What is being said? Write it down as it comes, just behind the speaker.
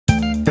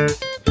About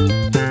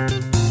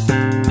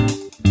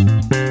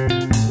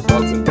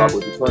Zimbabwe,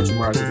 the current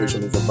human rights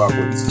situation in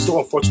Zimbabwe. It's so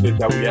unfortunate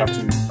that we have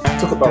to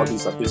talk about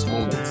this at this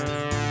moment.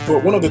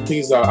 But one of the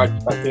things that I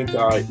think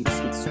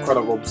it's kind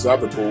of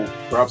observable,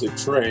 perhaps a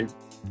trend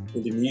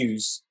in the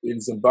news in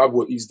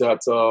Zimbabwe, is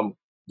that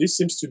this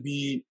seems to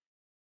be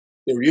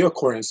a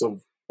reoccurrence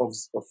of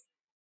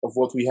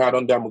what we had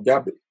under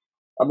Mugabe.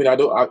 I mean, I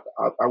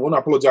want to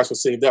apologize for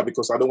saying that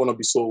because I don't want to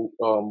be so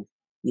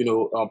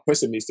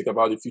pessimistic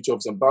about the future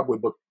of Zimbabwe.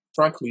 But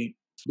frankly,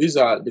 these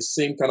are the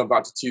same kind of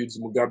attitudes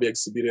Mugabe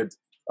exhibited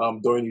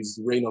during his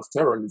reign of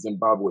terror in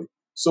Zimbabwe.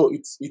 So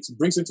it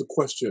brings into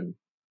question.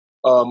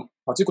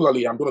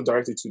 Particularly, I'm going to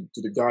direct it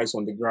to the guys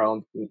on the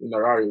ground in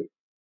Harare.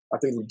 I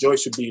think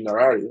Rejoice should be in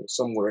Harare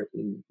somewhere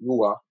in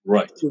Rua.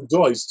 Right.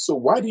 Rejoice. So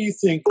why do you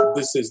think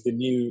this is the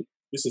new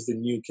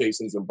case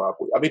in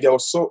Zimbabwe? I mean, there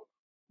was so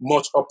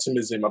much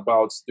optimism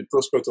about the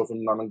prospect of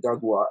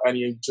Mnangagwa, and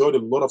he enjoyed a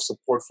lot of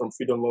support from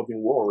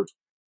freedom-loving world.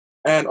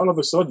 And all of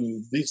a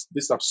sudden,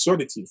 this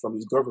absurdity from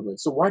his government.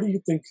 So why do you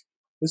think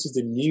this is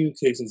the new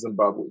case in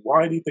Zimbabwe?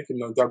 Why do you think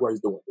Mnangagwa is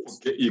doing this?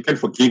 You can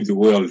forgive the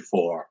world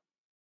for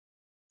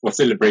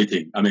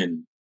celebrating. I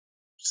mean,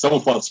 some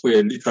of us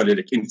were literally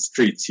like in the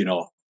streets,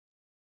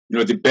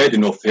 the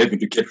burden of having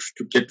to get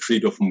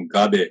rid of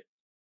Mugabe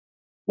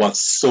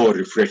was so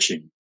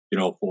refreshing.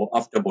 For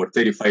after about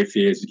 35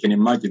 years, you can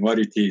imagine what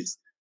it is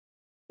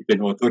if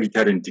an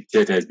authoritarian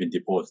dictator has been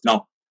deposed.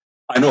 Now,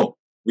 I know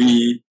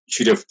we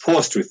should have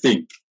paused to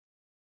think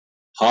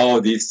how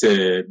this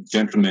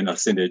gentleman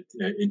ascended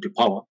into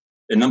power.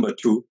 And number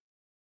two,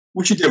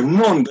 we should have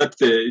known that,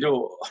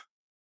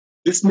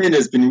 this man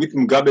has been with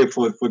Mugabe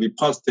for the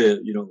past,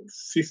 50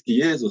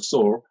 years or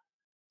so.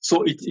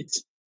 So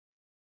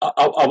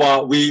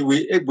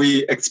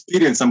we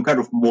experience some kind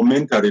of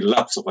momentary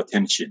lapse of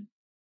attention.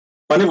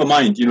 But never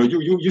mind,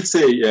 you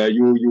say,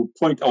 you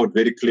point out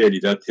very clearly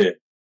that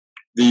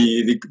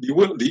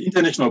the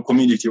international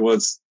community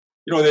was,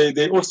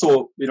 they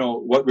also,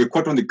 what we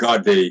caught on the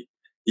guard. He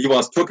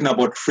was talking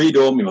about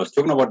freedom. He was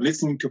talking about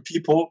listening to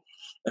people.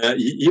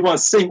 He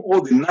was saying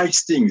all the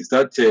nice things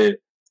that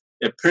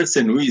a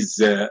person who is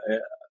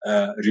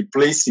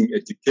replacing a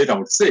dictator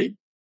would say.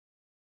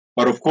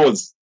 But of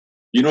course,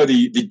 the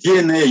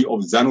DNA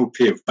of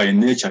ZANU-PF by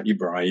nature,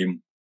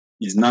 Ibrahim,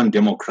 is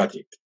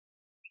non-democratic.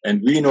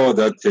 And we know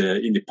that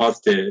in the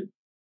past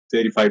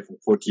 35 or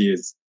 40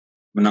 years,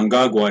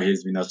 Mnangagwa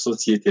has been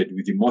associated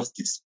with the most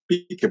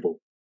despicable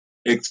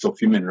acts of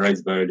human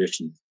rights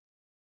violations.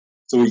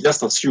 So we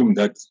just assume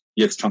that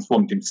he has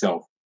transformed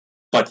himself,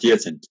 but he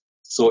hasn't.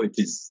 So it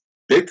is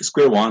back to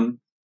square one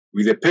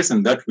with a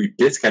person that we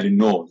basically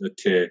know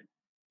that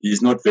he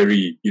is not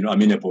very,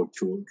 amenable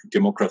to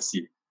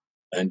democracy.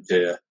 And,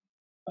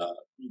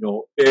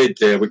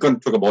 we're going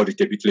to talk about it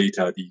a bit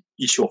later, the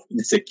issue of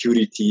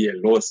insecurity, a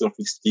low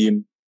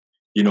self-esteem,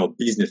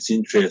 business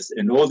interests,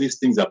 and all these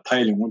things are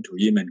piling onto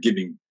him and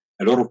giving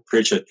a lot of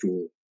pressure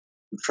to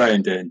try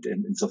and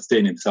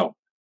sustain himself.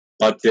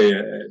 But,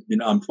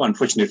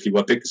 unfortunately,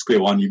 we're back to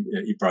square one,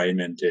 Ibrahim,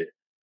 and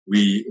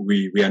we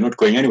are not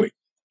going anywhere.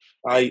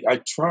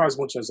 I try as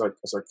much as I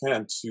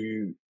can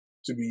to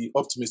be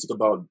optimistic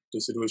about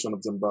the situation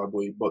of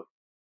Zimbabwe, but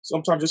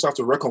sometimes you just have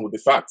to reckon with the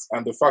facts.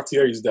 And the fact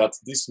here is that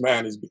this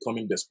man is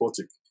becoming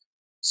despotic.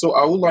 So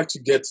I would like to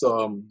get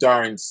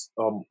Darren's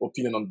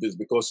opinion on this,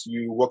 because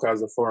you work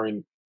as a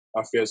foreign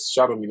affairs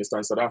shadow minister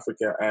in South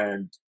Africa,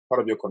 and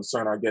part of your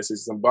concern, I guess,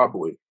 is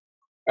Zimbabwe.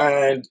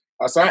 And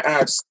as I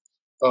asked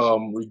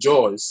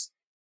Rejoice,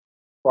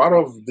 part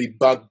of the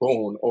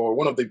backbone, or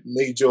one of the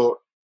major,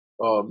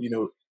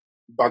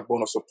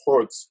 backbone of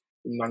support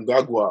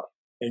Mnangagwa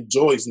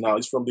enjoys now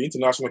is from the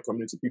international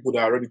community, people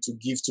that are ready to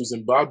give to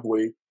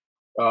Zimbabwe,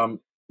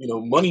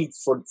 money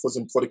for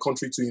the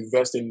country to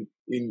invest in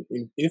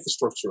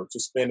infrastructure, to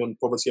spend on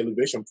poverty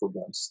alleviation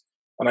programs.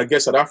 And I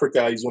guess South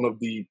Africa is one of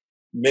the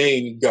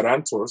main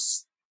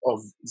guarantors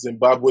of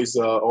Zimbabwe's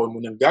or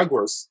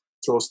Mnangagwa's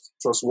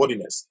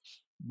trustworthiness.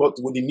 But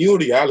with the new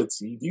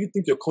reality, do you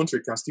think your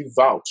country can still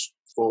vouch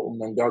for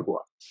Mnangagwa?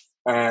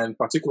 And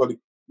particularly,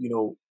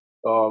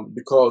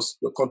 because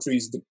your country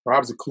is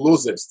perhaps the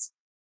closest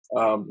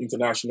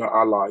international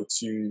ally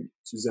to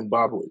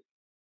Zimbabwe.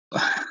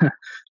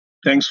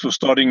 Thanks for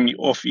starting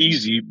off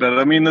easy. But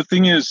I mean, the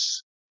thing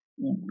is,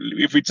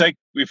 if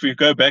we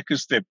go back a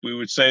step, we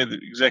would say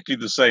exactly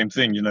the same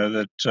thing,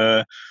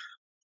 that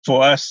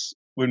for us,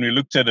 when we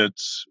looked at it,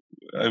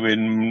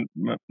 when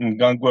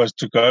Mnangagwa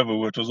took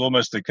over, it was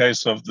almost a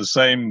case of the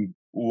same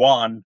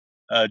wine,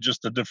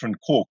 just a different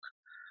cork.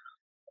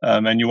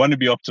 And you want to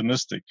be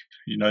optimistic,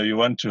 you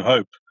want to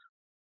hope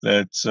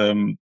that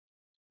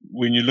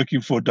when you're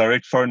looking for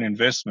direct foreign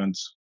investment,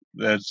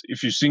 that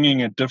if you're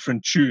singing a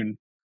different tune,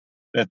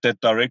 that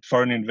direct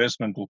foreign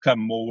investment will come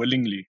more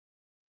willingly.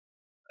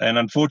 And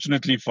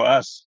unfortunately for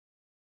us,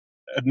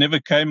 it never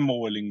came more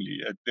willingly.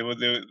 They were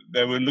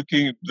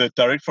looking, the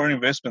direct foreign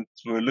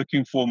investments were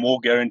looking for more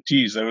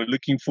guarantees. They were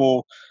looking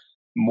for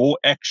more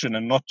action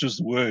and not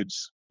just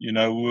words.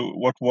 How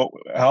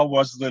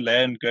was the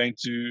land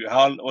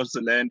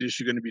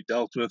issue going to be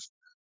dealt with?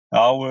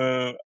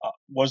 How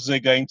was the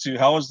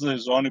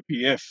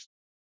ZANU-PF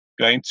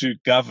going to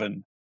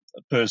govern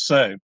per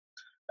se?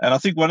 And I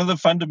think one of the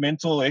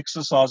fundamental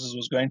exercises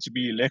was going to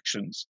be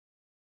elections,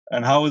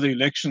 and how are the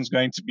elections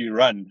going to be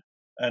run?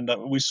 And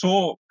we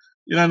saw,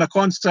 and I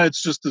can't say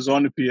it's just the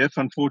ZANU-PF.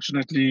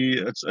 Unfortunately,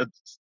 it's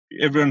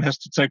everyone has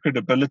to take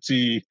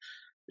credibility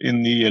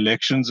in the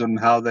elections and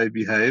how they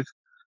behave.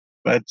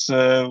 But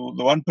the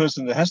one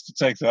person that has to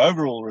take the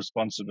overall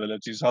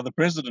responsibility is how the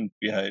president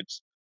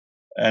behaves.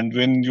 And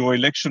when your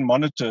election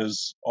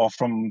monitors are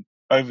from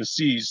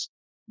overseas,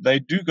 they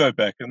do go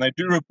back and they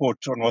do report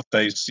on what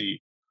they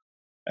see.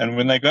 And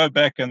when they go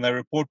back and they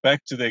report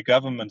back to their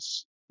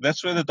governments,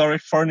 that's where the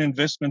direct foreign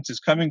investment is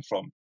coming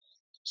from.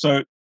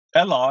 So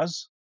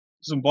allies,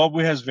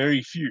 Zimbabwe has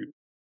very few.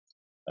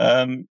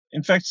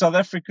 In fact, South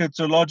Africa,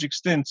 to a large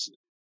extent,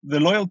 the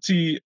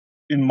loyalty,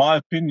 in my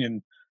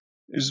opinion,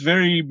 is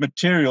very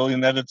material in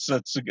that it's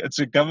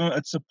a government,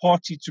 it's a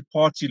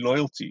party-to-party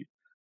loyalty.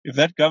 If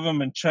that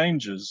government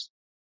changes,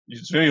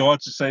 it's very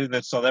hard to say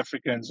that South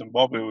Africa and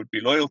Zimbabwe would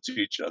be loyal to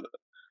each other.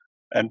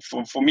 And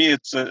for me,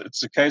 it's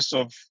a case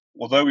of,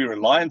 although we're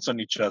reliant on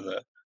each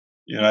other,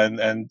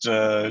 and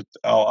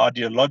our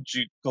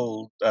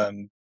ideological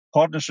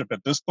partnership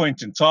at this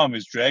point in time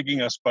is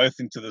dragging us both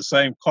into the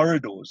same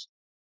corridors.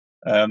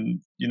 We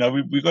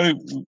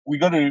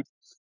got to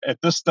at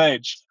this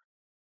stage.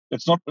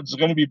 It's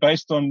going to be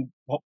based on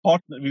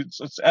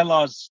it's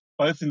allies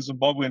both in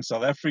Zimbabwe and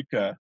South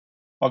Africa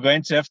are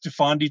going to have to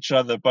find each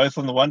other both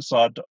on the one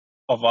side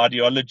of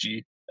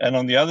ideology and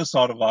on the other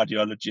side of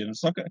ideology, and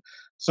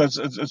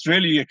it's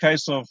really a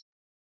case of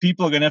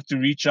people are going to have to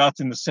reach out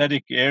in the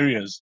SADC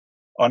areas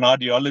on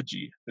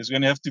ideology. There's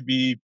going to have to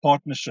be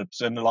partnerships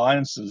and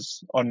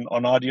alliances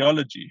on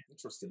ideology.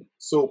 Interesting.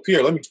 So,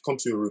 Pierre, let me come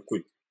to you real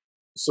quick.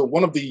 So,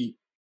 one of the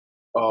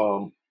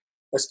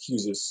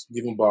excuses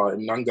given by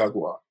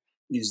Mnangagwa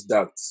is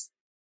that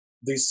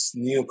this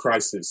new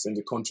crisis in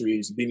the country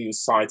is being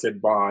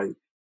incited by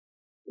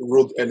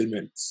rogue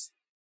elements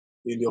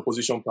in the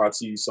opposition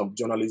party, some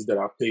journalists that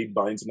are paid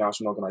by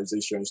international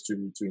organizations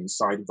to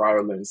incite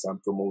violence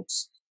and promote,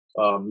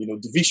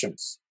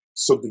 divisions,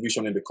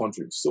 subdivision in the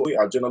country. So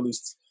are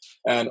journalists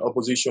and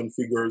opposition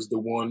figures the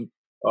one,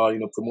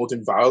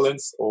 promoting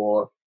violence,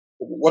 or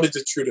what is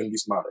the truth in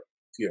this matter?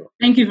 Pierre?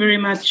 Thank you very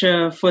much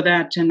for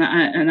that, and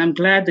I'm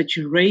glad that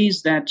you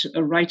raised that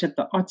right at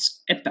the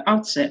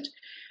outset.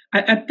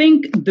 I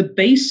think the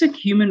basic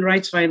human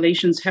rights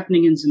violations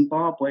happening in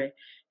Zimbabwe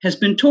has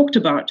been talked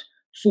about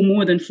for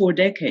more than 4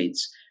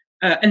 decades.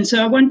 And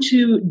so I want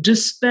to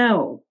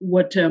dispel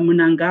what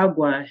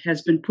Mnangagwa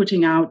has been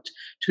putting out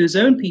to his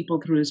own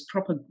people through his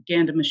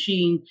propaganda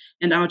machine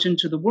and out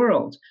into the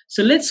world.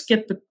 So let's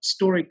get the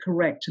story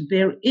correct.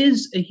 There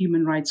is a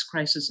human rights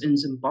crisis in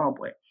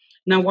Zimbabwe.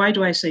 Now, why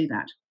do I say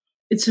that?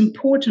 It's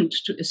important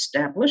to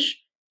establish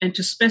and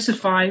to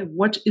specify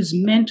what is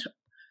meant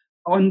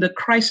on the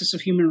crisis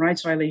of human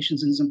rights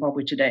violations in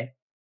Zimbabwe today.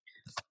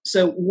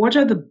 So what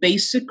are the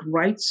basic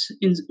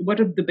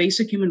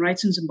human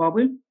rights in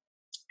Zimbabwe?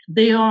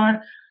 They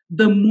are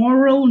the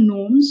moral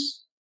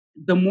norms,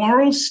 the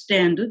moral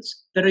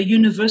standards that are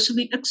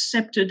universally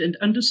accepted and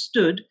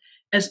understood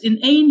as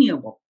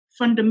inalienable,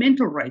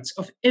 fundamental rights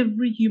of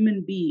every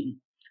human being.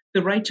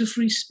 The right to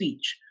free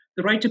speech,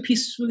 the right to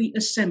peacefully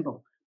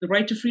assemble, the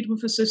right to freedom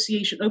of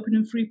association, open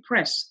and free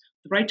press,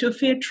 the right to a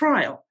fair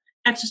trial,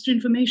 access to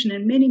information,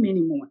 and many,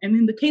 many more. And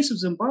in the case of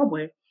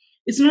Zimbabwe,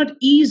 it's not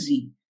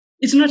easy.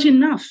 It's not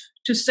enough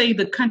to say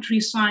the country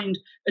signed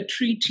a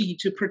treaty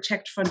to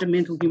protect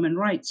fundamental human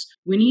rights.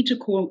 We need to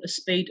call a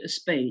spade a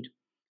spade.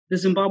 The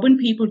Zimbabwean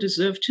people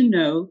deserve to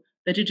know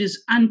that it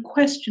is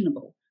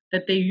unquestionable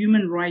that their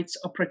human rights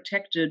are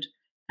protected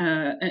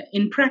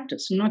in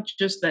practice, not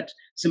just that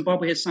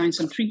Zimbabwe has signed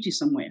some treaty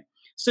somewhere.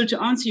 So to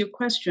answer your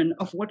question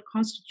of what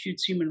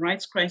constitutes human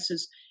rights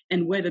crisis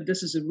and whether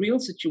this is a real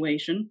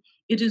situation,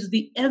 it is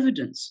the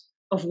evidence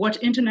of what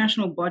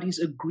international bodies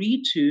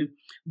agree to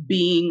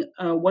being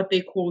what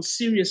they call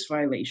serious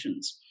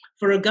violations.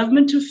 For a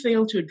government to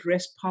fail to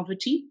address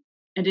poverty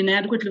and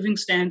inadequate living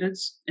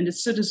standards and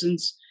its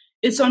citizens,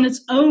 it's on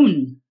its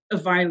own a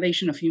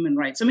violation of human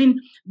rights. I mean,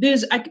 there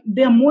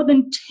are more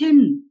than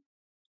 10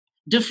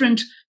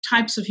 different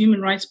types of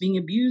human rights being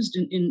abused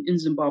in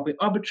Zimbabwe: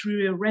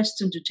 arbitrary arrests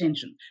and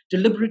detention,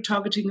 deliberate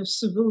targeting of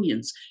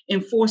civilians,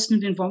 enforced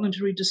and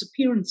involuntary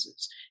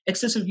disappearances,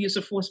 excessive use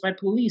of force by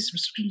police,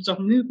 restrictions of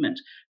movement,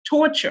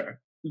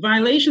 torture,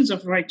 violations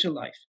of right to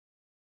life.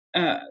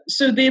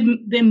 So there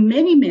are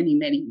many, many,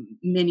 many,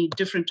 many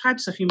different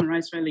types of human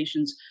rights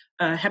violations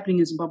happening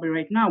in Zimbabwe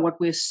right now. What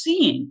we're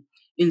seeing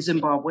in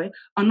Zimbabwe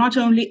are not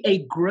only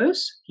a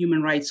gross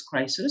human rights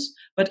crisis,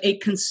 but a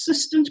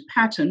consistent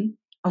pattern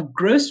of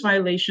gross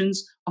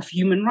violations of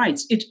human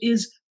rights. It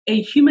is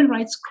a human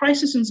rights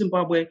crisis in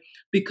Zimbabwe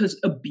because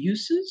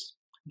abuses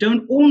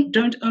don't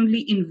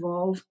only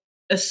involve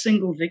a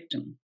single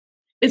victim.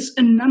 It's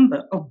a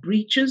number of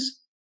breaches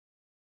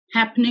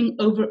happening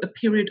over a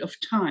period of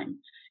time.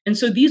 And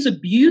so these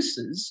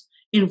abuses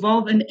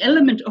involve an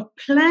element of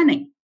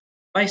planning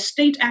by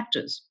state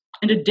actors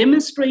and a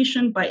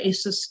demonstration by a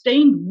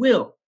sustained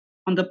will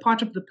on the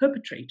part of the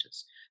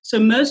perpetrators. So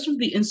most of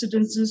the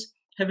incidences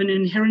have an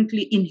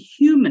inherently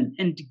inhuman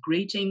and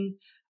degrading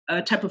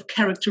type of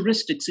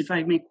characteristics, if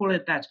I may call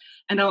it that.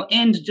 And I'll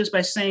end just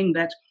by saying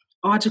that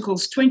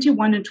Articles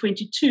 21 and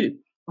 22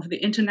 of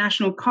the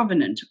International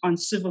Covenant on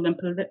Civil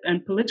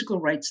and Political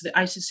Rights, the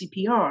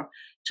ICCPR,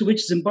 to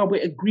which Zimbabwe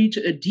agreed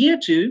to adhere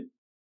to,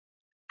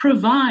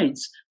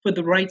 provides for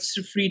the rights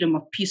to freedom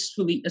of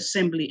peacefully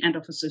assembly and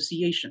of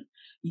association.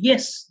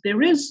 Yes,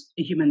 there is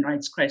a human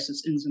rights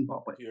crisis in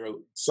Zimbabwe.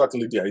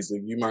 Certainly there is a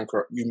human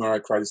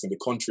rights crisis in the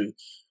country.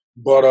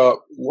 But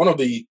one of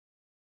the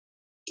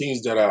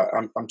things that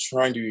I'm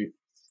trying to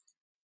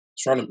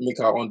make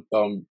our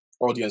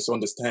audience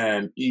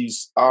understand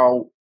is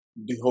how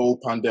the whole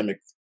pandemic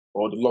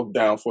or the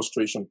lockdown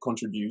frustration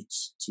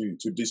contributes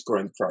to this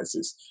current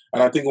crisis.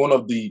 And I think one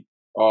of the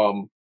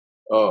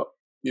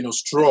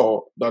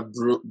straw that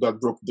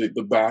broke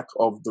the back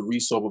of the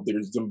resolve of the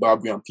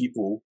Zimbabwean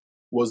people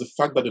was the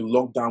fact that the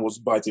lockdown was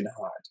biting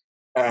hard.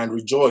 And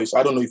Rejoice,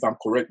 I don't know if I'm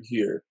correct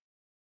here.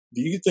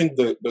 Do you think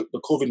the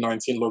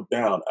COVID-19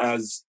 lockdown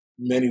has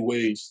many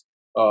ways,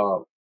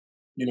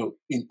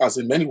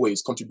 in many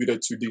ways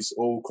contributed to this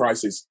whole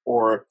crisis,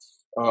 or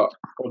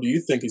do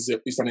you think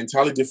it's an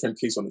entirely different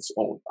case on its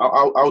own?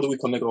 How do we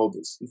connect all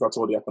this, if at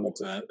all they are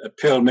connected?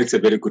 Pearl makes a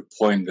very good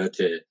point that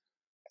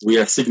we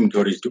are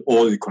signatories to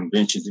all the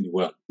conventions in the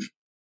world.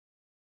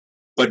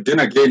 But then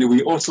again,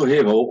 we also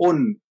have our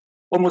own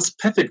almost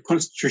perfect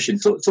constitution.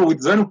 So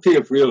with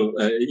ZANU-PF,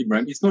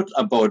 Ibrahim, it's not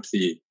about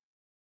the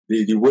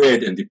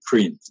word and the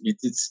print.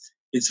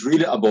 It's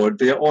really about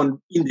their own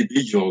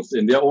individuals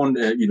and their own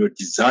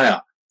desire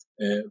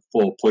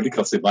for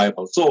political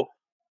survival. So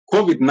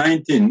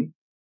COVID-19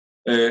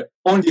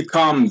 only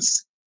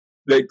comes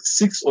like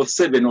 6 or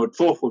 7 or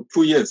 12 or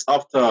 2 years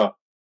after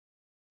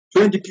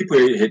 20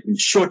 people had been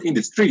shot in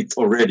the streets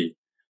already.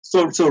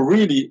 So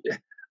really,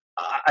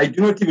 I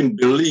do not even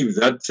believe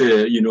that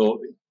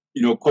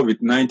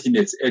COVID-19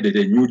 has added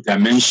a new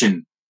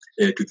dimension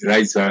to the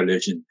rights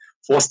violation.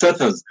 For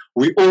starters,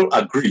 we all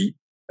agree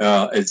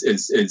as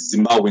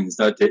Zimbabweans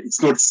that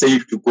it's not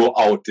safe to go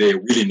out there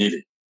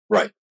willy-nilly,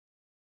 right?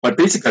 But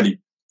basically,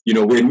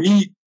 when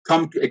we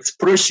come to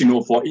expression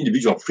of our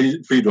individual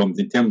freedoms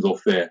in terms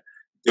of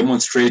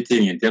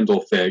demonstrating, in terms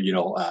of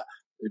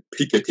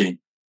picketing,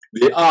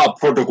 there are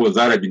protocols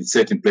that have been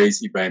set in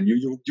place, Ibrahim.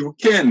 You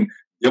can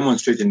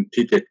demonstrate and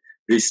picket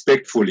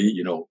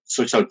respectfully,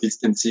 social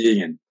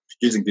distancing and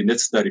using the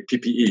necessary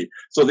PPE.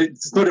 So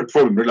it's not a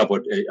problem really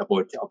about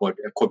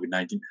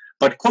COVID-19.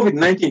 But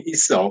COVID-19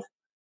 itself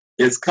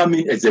has come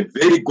in as a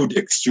very good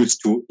excuse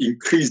to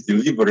increase the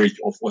leverage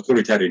of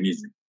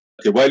authoritarianism.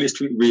 While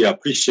we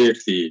appreciate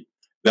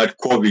that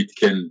COVID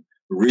can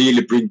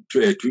really bring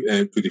to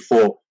the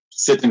fore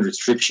certain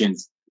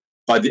restrictions,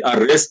 but the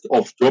arrest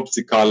of Job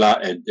Sikala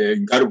and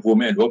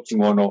Ngarubum and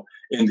Woptingono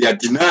and their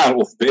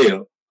denial of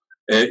bail,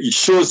 it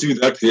shows you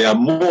that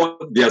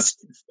there's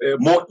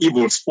more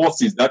evil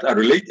forces that are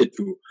related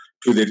to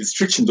the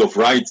restrictions of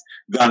rights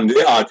than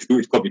they are to do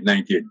with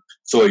COVID-19.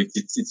 So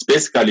it's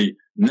basically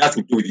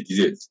nothing to do with the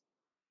disease.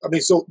 I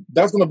mean, so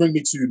that's going to bring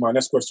me to my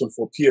next question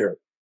for Pierre.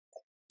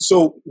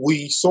 So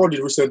we saw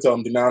the recent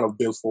denial of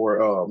bail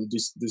for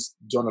this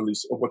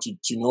journalist, Obochi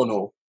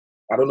Chinono.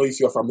 I don't know if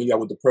you're familiar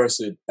with the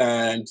person.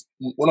 And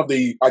one of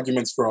the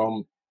arguments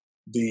from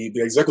the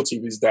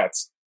executive is that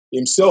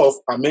himself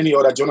and many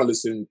other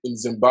journalists in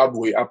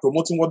Zimbabwe are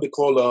promoting what they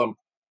call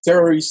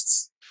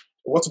terrorists,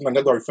 what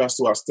Mnangagwa refers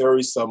to as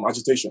terrorist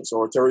agitations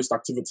or terrorist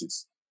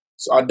activities.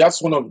 So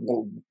that's one of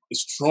a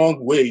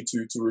strong way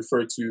to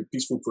refer to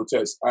peaceful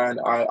protest. And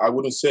I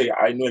wouldn't say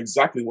I know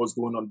exactly what's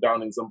going on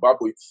down in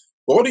Zimbabwe.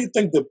 But what do you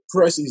think the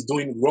press is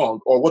doing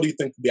wrong, or what do you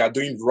think they are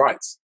doing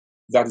right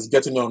that is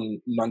getting on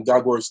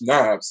Mnangagwa's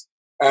nerves?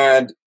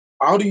 And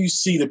how do you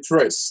see the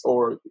press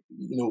or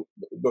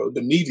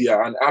the media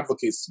and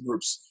advocates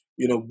groups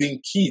being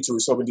key to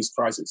resolving this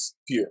crisis?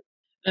 Pierre.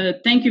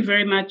 Thank you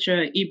very much,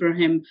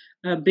 Ibrahim.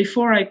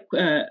 Before I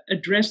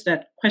address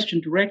that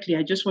question directly,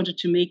 I just wanted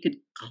to make it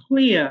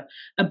clear,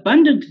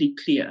 abundantly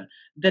clear,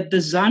 that the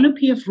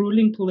ZANU-PF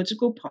ruling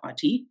political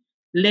party,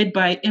 led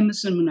by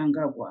Emmerson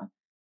Mnangagwa,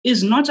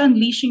 is not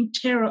unleashing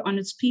terror on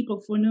its people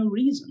for no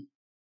reason.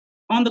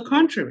 On the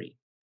contrary,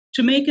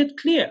 to make it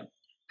clear,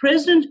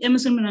 President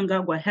Emmerson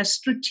Mnangagwa has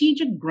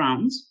strategic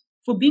grounds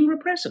for being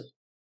repressive.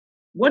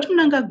 What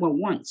Mnangagwa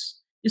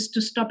wants is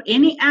to stop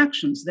any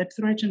actions that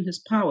threaten his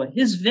power,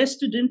 his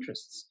vested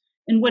interests,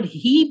 and what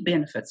he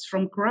benefits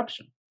from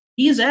corruption.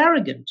 He is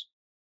arrogant,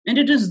 and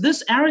it is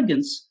this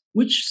arrogance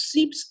which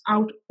seeps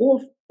out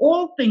of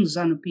all things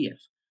ZANU-PF,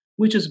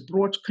 which has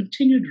brought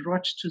continued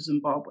rot to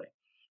Zimbabwe.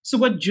 So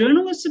what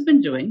journalists have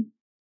been doing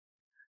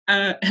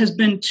has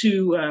been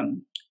to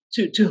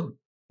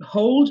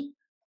hold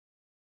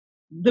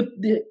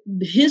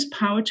his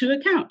power to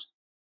account.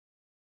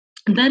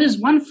 And that is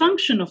one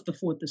function of the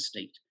fourth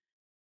estate.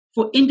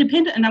 For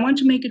independent, and I want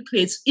to make it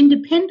clear, it's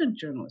independent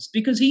journalists,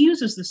 because he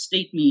uses the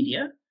state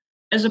media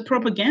as a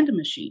propaganda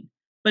machine.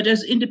 but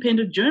as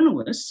independent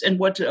journalists. And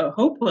what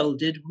Hopewell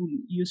did,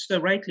 whom you so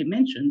rightly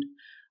mentioned,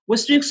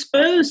 was to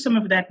expose some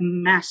of that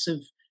massive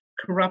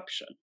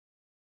corruption.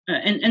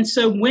 And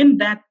so when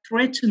that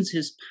threatens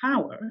his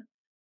power,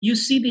 you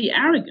see the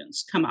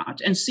arrogance come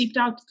out and seeped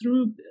out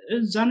through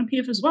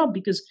ZANU-PF as well,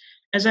 because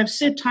as I've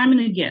said time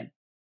and again,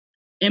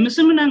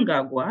 Emmerson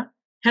Mnangagwa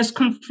has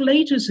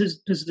conflated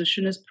his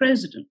position as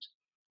president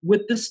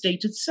with the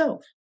state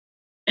itself.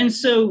 And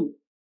so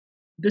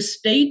the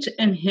state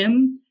and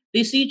him,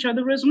 they see each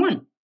other as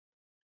one.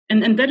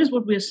 And that is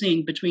what we're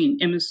seeing between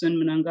Emmerson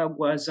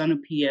Mnangagwa,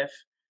 ZANU-PF,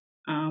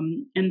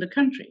 and the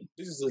country.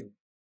 This is a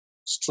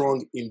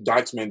strong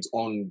indictment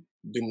on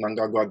the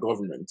Mnangagwa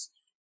government,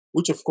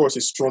 which of course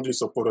is strongly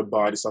supported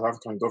by the South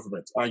African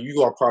government. And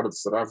you are part of the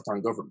South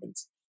African government.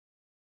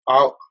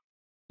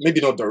 Maybe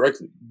not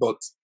directly, but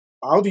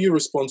how do you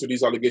respond to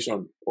this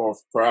allegation of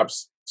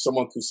perhaps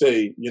someone could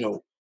say,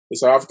 the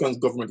South African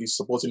government is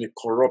supporting a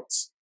corrupt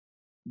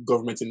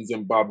government in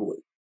Zimbabwe,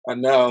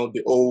 and now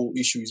the whole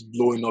issue is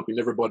blowing up in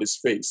everybody's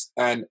face?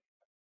 And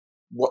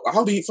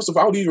how do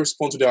you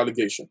respond to the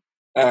allegation?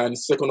 And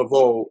second of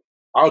all,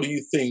 how do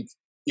you think,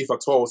 if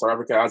at all, South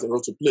Africa has a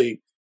role to play?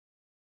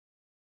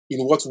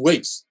 In what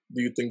ways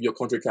do you think your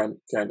country can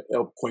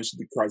help quench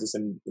the crisis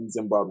in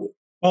Zimbabwe?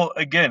 Well,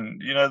 again,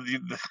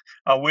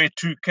 I wear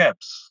two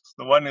caps.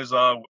 The one is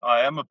I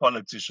am a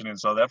politician in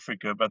South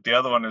Africa, but the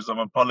other one is I'm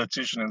a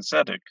politician in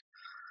SADC.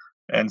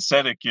 And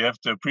SADC, you have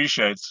to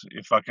appreciate,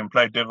 if I can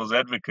play devil's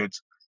advocate,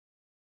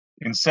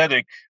 in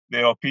SADC,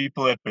 there are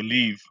people that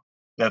believe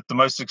that the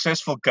most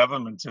successful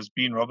government has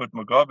been Robert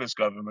Mugabe's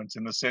government,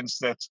 in the sense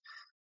that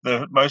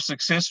the most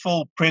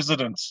successful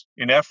president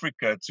in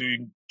Africa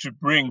to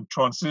bring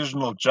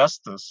transitional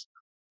justice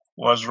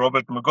was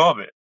Robert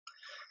Mugabe.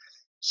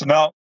 So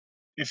now,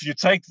 if you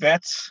take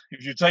that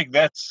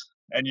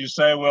and you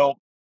say, well,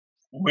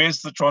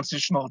 where's the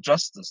transitional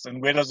justice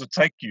and where does it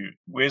take you?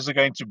 Where's it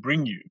going to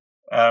bring you?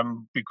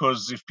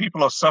 Because if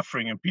people are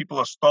suffering and people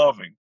are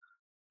starving,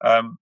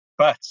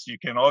 but you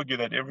can argue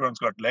that everyone's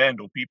got land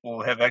or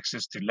people have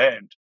access to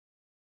land,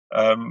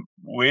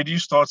 where do you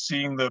start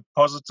seeing the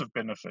positive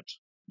benefit?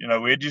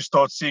 Where do you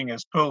start seeing,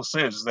 as Pearl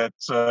says, that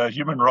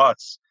human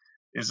rights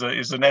is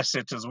an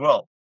asset as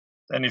well?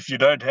 And if you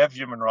don't have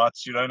human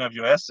rights, you don't have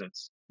your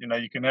assets.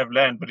 You can have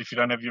land, but if you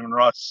don't have human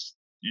rights,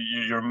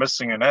 you're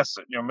missing an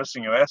asset. You're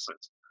missing your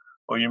assets,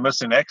 or you're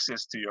missing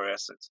access to your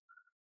assets.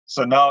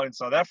 So now in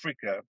South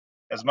Africa,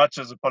 as much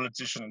as a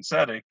politician in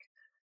SADC,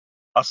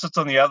 I sit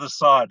on the other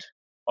side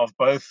of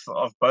both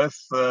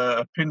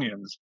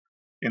opinions,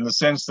 in the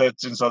sense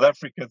that in South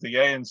Africa, the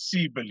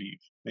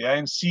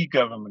ANC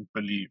government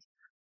believe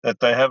that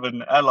they have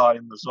an ally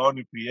in the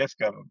ZANU-PF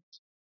government.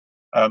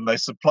 They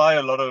supply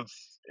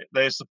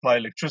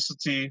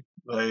electricity.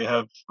 They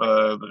have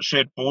the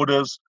shared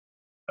borders.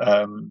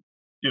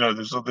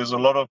 There's a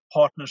lot of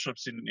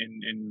partnerships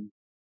in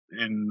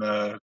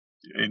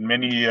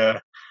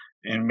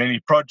many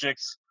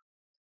projects.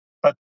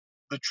 But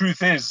the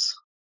truth is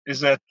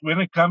that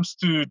when it comes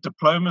to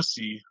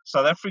diplomacy,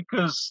 South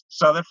Africa's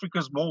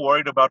more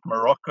worried about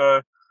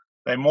Morocco.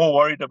 They're more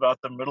worried about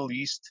the Middle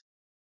East.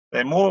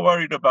 They're more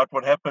worried about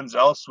what happens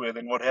elsewhere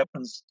than what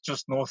happens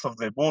just north of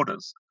their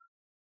borders.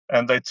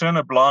 And they turn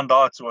a blind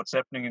eye to what's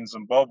happening in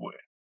Zimbabwe,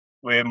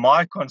 where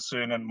my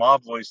concern and my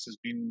voice has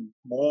been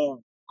more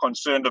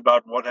concerned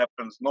about what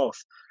happens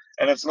north.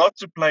 And it's not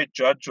to play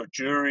judge or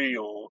jury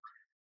or,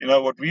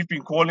 what we've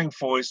been calling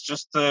for is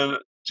just to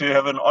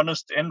have an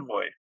honest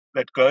envoy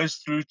that goes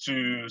through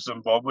to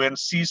Zimbabwe and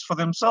sees for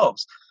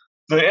themselves.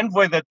 The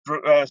envoy that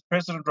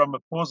President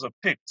Ramaphosa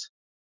picked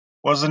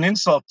was an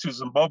insult to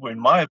Zimbabwe, in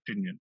my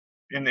opinion,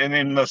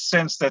 in the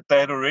sense that they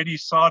had already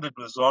sided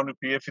with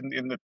ZANU-PF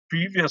in the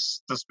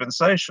previous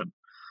dispensation.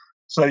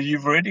 So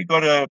you've already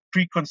got a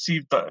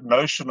preconceived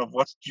notion of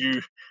what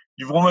you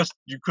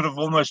could have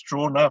almost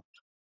drawn up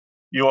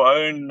your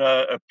own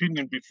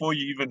opinion before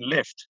you even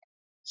left.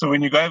 So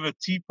when you go have a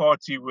tea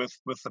party with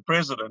the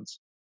president,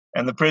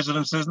 and the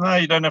president says, no,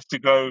 you don't have to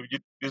go.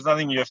 There's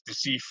nothing you have to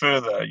see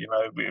further.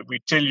 We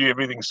tell you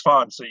everything's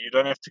fine, so you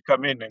don't have to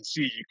come in and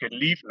see. You can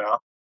leave now.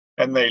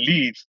 And they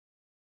leave.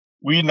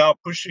 We're now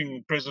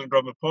pushing President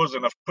Ramaphosa,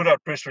 and I've put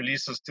out press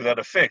releases to that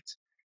effect,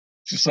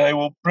 to say,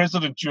 well,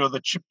 President, you're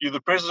the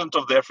president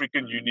of the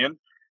African Union.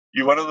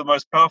 You're one of the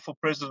most powerful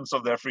presidents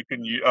of the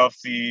of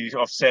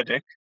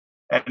SADC.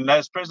 And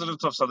as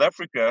president of South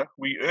Africa,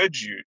 we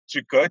urge you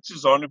to go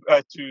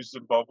to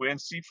Zimbabwe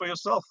and see for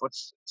yourself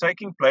what's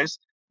taking place.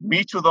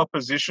 Meet with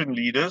opposition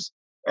leaders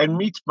and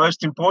meet,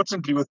 most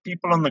importantly, with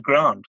people on the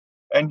ground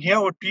and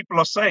hear what people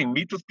are saying.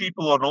 Meet with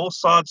people on all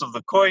sides of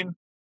the coin.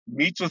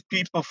 Meet with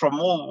people from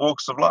all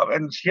walks of life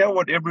and hear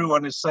what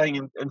everyone is saying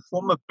and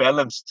form a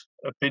balanced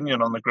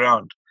opinion on the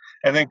ground.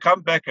 And then come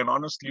back and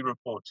honestly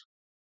report.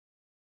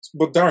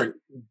 But Darren,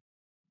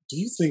 do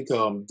you think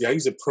there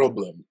is a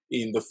problem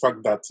in the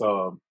fact that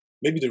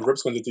maybe the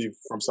representative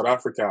from South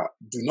Africa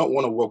do not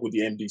want to work with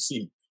the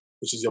MDC,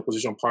 which is the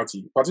opposition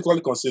party,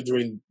 particularly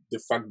considering the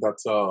fact that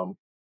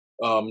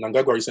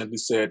Mnangagwa recently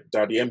said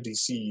that the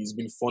MDC is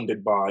being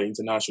funded by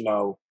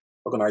international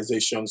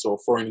organizations or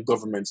foreign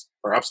governments,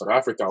 perhaps South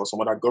Africa or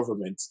some other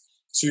governments,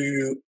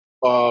 to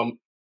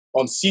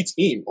unseat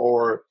him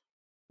or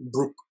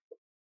brook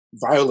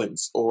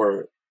violence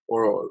or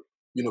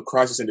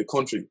crisis in the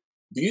country.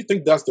 Do you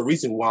think that's the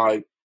reason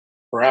why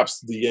perhaps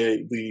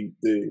the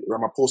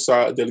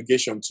Ramaphosa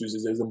delegation to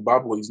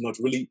Zimbabwe is not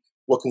really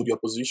working with the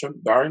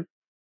opposition, Darren?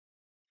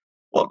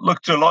 Well,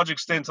 look, to a large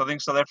extent, I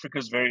think South Africa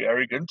is very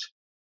arrogant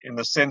in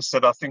the sense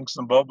that I think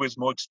Zimbabwe is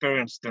more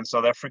experienced than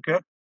South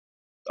Africa.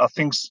 I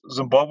think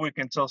Zimbabwe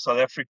can tell South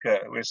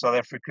Africa where South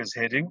Africa is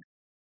heading.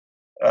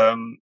 I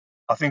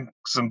think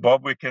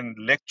Zimbabwe can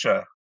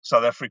lecture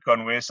South Africa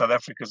on where South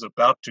Africa is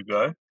about to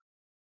go.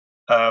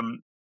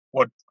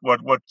 What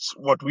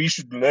we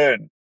should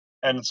learn,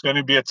 and it's going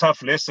to be a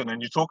tough lesson.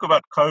 And you talk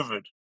about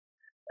COVID,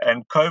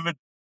 and COVID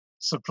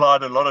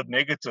supplied a lot of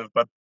negative,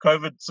 but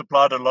COVID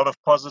supplied a lot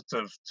of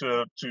positive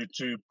to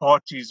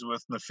parties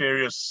with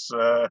nefarious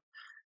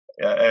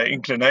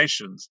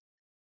inclinations.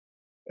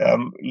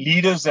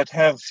 Leaders that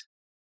have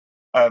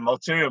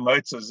ulterior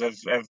motives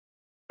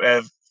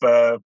have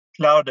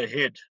plowed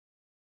ahead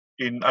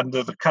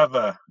under the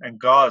cover and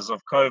guise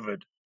of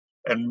COVID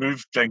and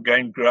moved and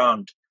gained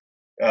ground.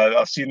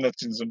 I've seen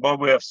it in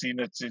Zimbabwe. I've seen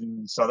it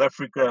in South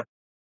Africa.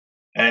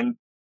 And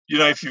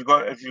if you've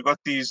got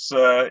these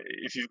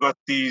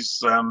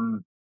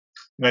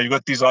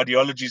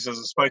ideologies, as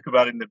I spoke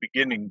about in the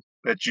beginning,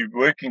 that you're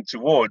working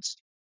towards,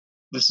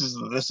 this is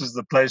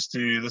the place.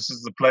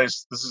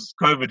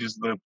 COVID is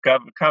the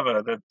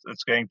cover that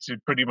it's going to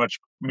pretty much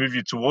move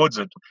you towards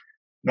it.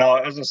 Now,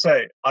 as I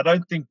say, I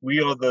don't think we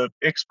are the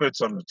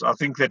experts on it. I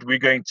think that we're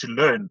going to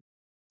learn.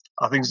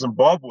 I think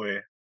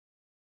Zimbabwe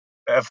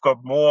have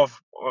got more.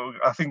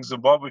 I think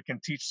Zimbabwe can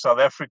teach South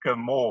Africa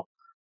more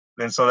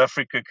than South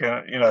Africa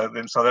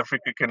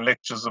can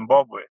lecture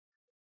Zimbabwe.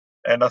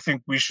 And I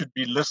think we should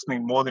be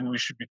listening more than we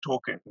should be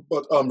talking.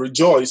 But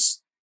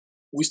Rejoice,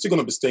 we're still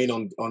going to be staying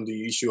on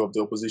the issue of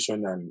the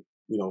opposition and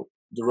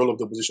the role of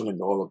the opposition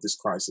in all of this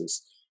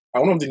crisis.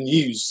 And one of the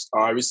news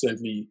I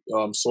recently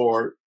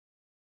saw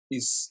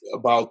is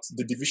about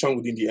the division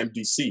within the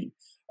MDC.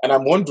 And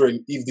I'm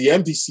wondering if the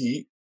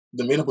MDC,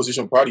 the main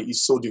opposition party,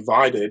 is so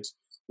divided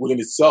within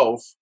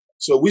itself.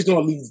 So who's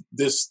going to lead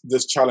this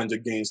challenge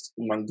against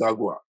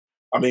Mnangagwa?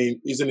 I mean,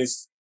 isn't it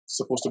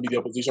supposed to be the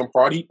opposition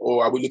party,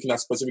 or are we looking at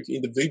specific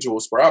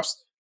individuals,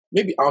 perhaps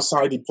maybe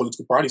outside the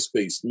political party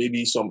space,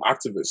 maybe some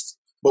activists?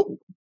 But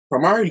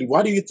primarily,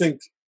 why do you think,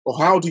 or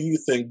how do you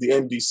think the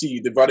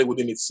MDC, divided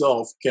within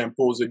itself, can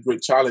pose a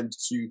great challenge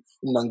to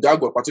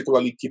Mnangagwa,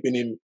 particularly keeping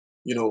him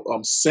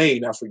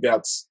sane as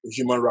regards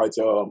human rights,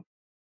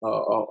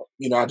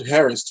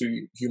 adherence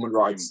to human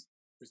rights?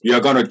 You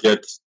are going to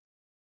get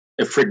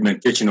a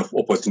fragmentation of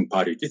opposition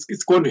parties.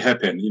 It's going to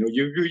happen.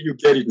 You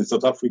get it in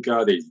South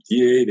Africa. There's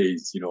DA,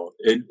 there's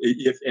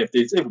EFF,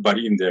 there's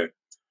everybody in there,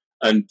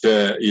 and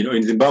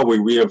in Zimbabwe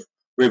we have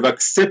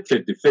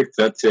accepted the fact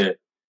that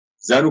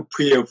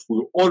ZANU-PF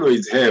will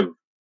always have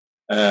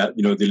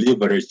the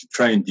leverage to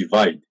try and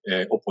divide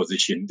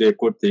opposition. They've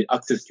got the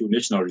access to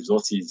national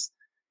resources.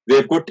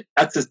 They've got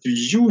access to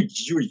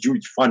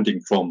huge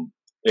funding from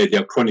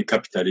their crony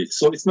capitalists.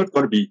 So it's not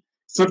going to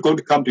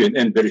come to an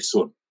end very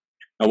soon.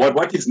 Now,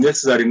 what is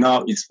necessary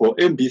now is for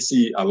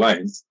MDC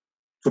Alliance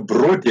to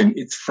broaden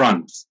its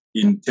front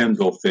in terms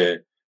of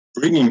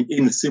bringing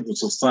in civil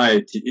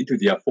society into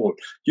their fold.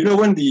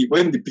 When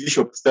the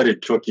bishop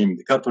started talking,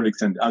 the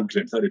Catholics and the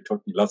Anglicans started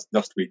talking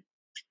last week,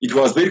 it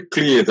was very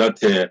clear that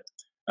the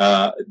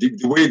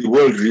way the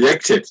world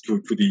reacted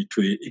to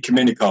the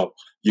ecumenical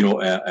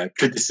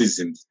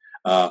criticisms,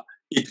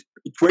 it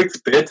works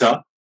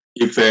better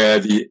if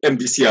the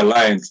MDC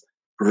Alliance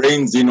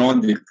reins in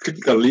on the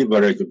critical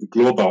leverage of the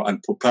global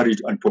and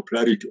popularity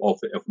of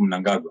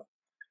Mnangagwa.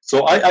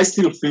 So I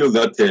still feel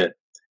that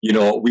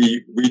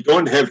we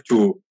don't have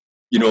to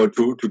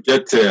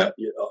get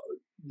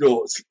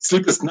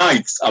sleepless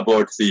nights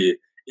about the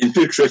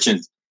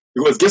infiltrations,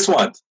 because guess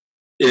what?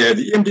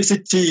 The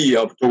MDCT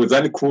of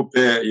Thokozani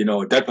Khupe,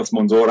 Douglas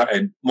Monzora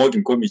and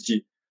Morgan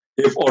Committee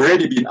have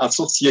already been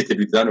associated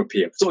with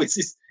ZANU-PF. So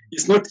it's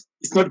not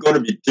going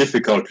to be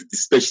difficult to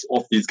dispatch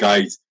off these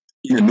guys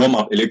in a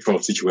normal electoral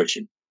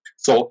situation.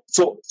 So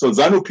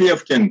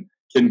ZANU-PF can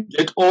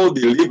get all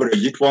the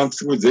leverage it wants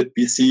through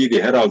ZPC,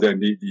 the Herald,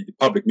 and the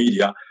public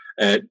media,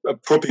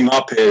 propping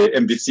up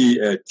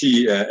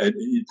MDC-T,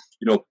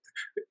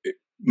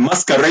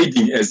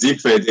 masquerading as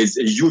if there's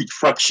a huge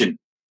fraction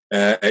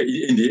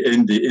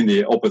in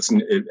the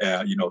opposition,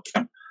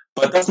 camp.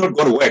 But that's not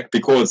going to work,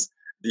 because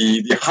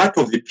the heart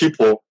of the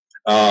people,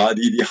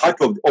 the heart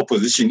of the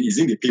opposition is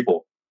in the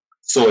people.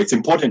 So it's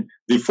important.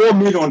 The 4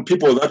 million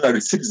people that are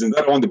citizens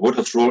that are on the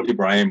voters' roll,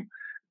 Ibrahim,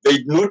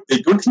 they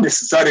don't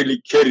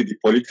necessarily carry the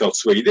political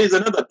sway. There's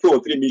another 2 or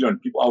 3 million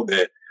people out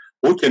there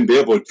who can be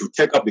able to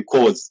take up the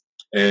cause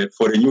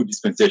for a new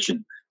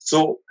dispensation.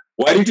 So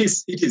while it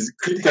is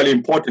critically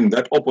important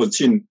that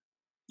opposition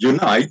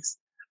unites,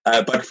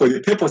 but for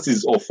the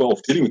purposes of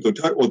dealing with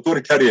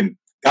authoritarian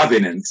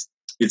governance,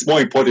 it's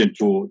more important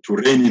to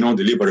rein in on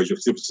the leverage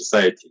of civil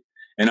society.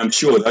 And I'm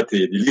sure that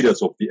the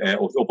leaders of the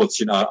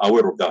opposition are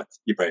aware of that,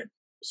 Ibrahim.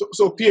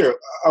 So Pierre,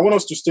 I want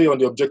us to stay on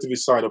the objectivist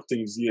side of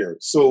things here.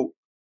 So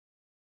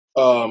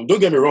don't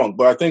get me wrong,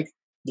 but I think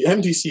the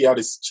MDC had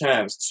its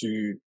chance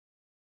to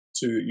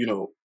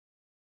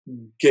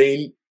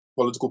gain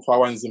political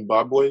power in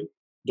Zimbabwe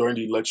during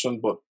the election,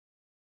 but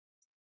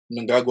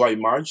Mnangagwa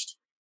emerged.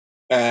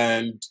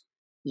 And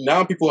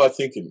now people are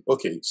thinking,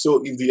 okay,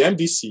 so if the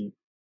MDC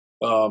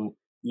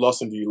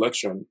lost in the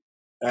election,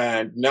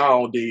 and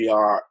now they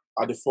are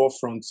at the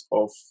forefront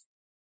of,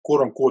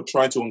 quote unquote,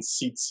 trying to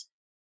unseat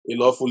a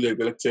lawfully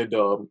elected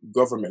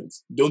government,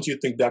 don't you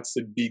think that's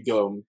a big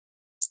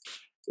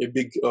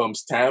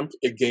stamp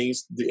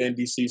against the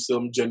NDC's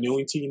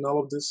genuinity in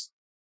all of this?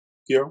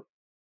 Pierre?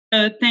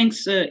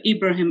 Thanks,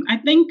 Ibrahim. I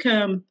think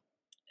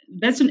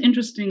that's an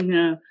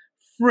interesting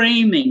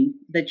framing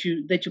that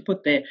you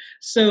put there.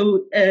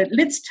 So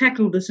let's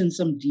tackle this in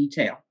some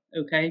detail.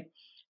 Okay,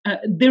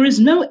 there is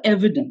no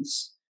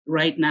evidence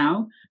right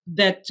now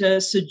that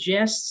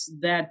suggests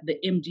that the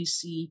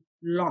MDC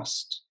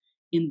lost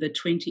in the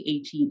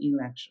 2018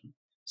 election.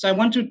 So I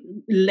want to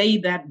lay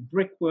that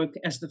brickwork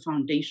as the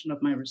foundation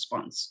of my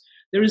response.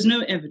 There is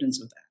no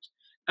evidence of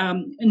that.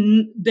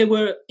 And there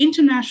were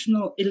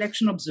international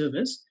election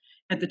observers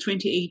at the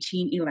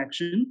 2018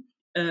 election.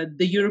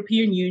 The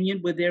European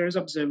Union were there as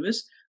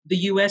observers. The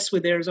US were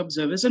there as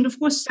observers. And of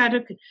course,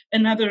 SADC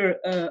and other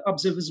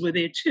observers were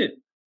there too.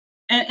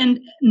 And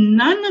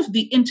none of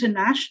the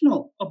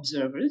international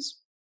observers,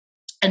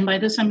 and by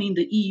this I mean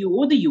the EU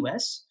or the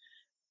US,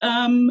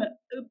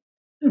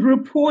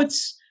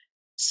 reports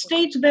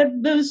state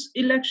that those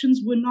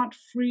elections were not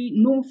free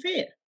nor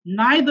fair.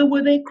 Neither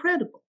were they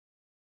credible.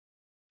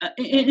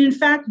 In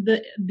fact,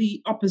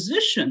 the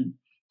opposition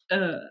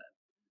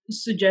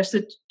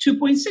suggested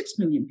 2.6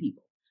 million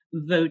people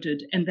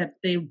voted and that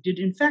they did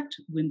in fact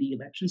win the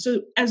election.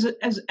 So as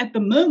at the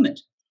moment,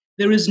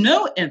 there is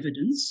no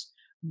evidence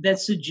that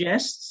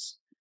suggests,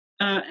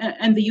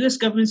 and the US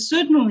government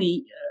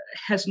certainly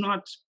has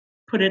not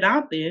put it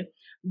out there,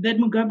 that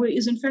Mugabe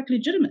is in fact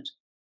legitimate.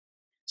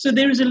 So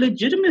there is a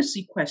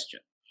legitimacy question.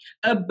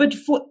 But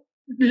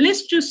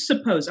let's just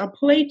suppose, I'll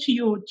play to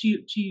your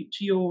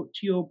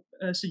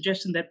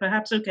suggestion that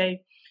perhaps,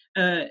 okay,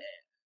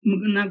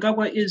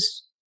 Mnangagwa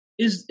is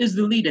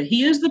the leader.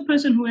 He is the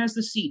person who has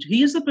the seat.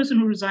 He is the person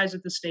who resides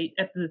at the state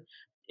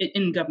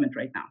in government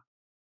right now.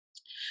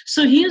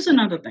 So here's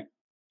another thing.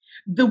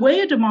 The way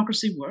a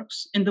democracy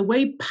works and the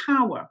way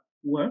power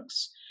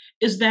works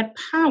is that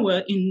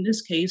power, in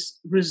this case,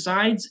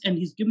 resides and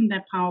he's given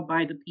that power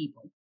by the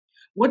people.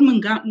 What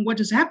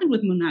has happened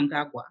with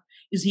Mnangagwa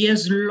is he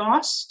has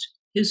lost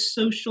his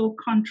social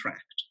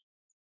contract.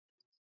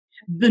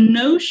 The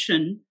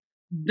notion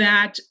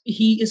that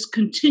he is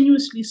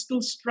continuously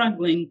still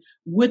struggling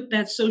with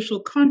that social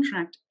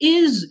contract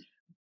is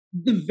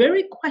the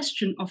very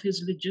question of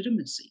his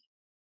legitimacy.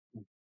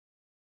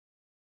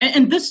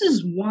 And this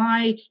is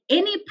why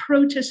any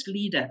protest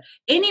leader,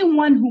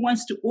 anyone who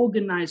wants to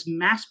organize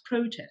mass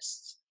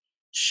protests,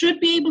 should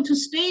be able to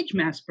stage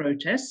mass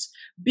protests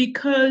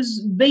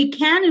because they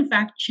can, in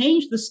fact,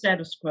 change the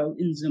status quo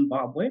in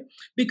Zimbabwe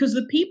because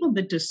the people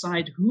that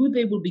decide who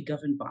they will be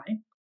governed by,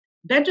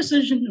 that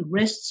decision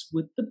rests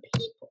with the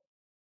people.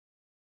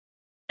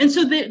 And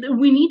so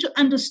we need to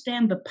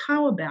understand the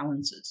power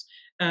balances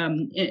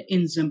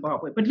in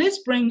Zimbabwe. But let's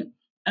bring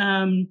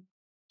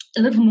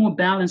a little more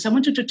balance. I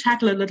wanted to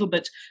tackle a little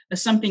bit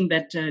something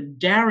that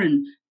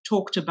Darren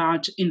talked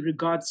about in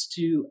regards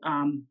to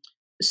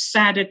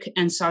SADC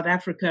and South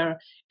Africa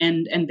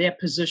and their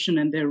position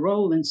and their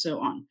role and so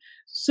on.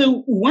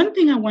 So one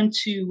thing I want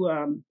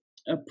to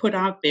put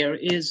out there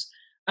is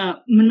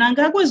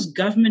Mnangagwa's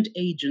government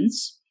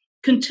agents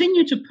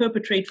continue to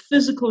perpetrate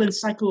physical and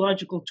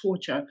psychological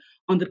torture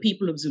on the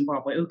people of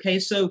Zimbabwe. Okay,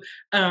 so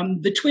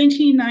the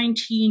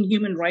 2019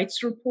 Human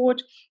Rights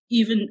Report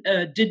even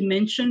did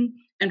mention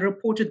and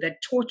reported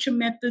that torture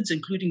methods,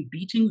 including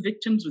beating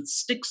victims with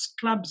sticks,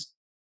 clubs,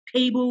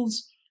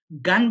 cables,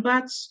 gun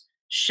butts,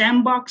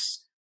 shambox,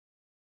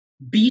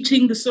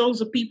 beating the soles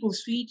of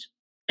people's feet,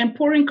 and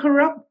pouring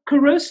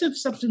corrosive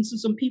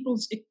substances on people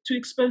to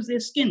expose their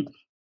skin.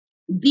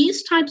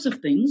 These types of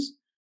things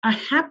are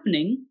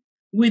happening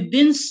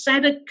within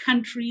SADC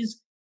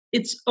countries,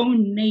 its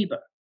own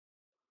neighbor.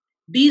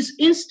 These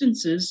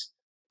instances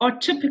are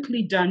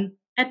typically done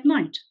at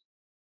night.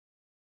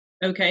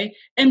 Okay,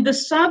 and the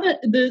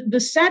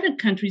SADC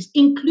countries,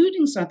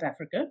 including South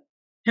Africa,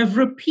 have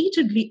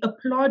repeatedly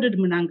applauded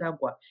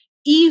Mnangagwa,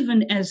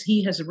 even as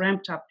he has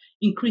ramped up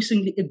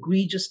increasingly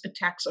egregious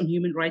attacks on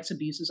human rights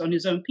abuses on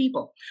his own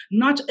people.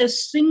 Not a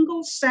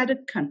single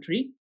SADC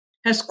country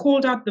has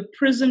called out the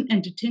prison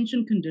and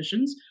detention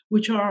conditions,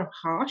 which are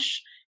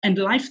harsh and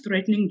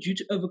life-threatening due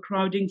to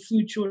overcrowding,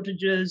 food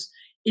shortages,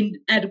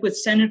 inadequate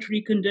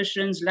sanitary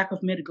conditions, lack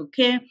of medical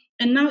care,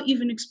 and now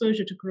even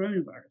exposure to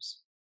coronavirus.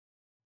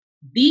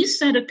 These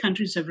SADC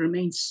countries have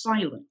remained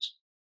silent.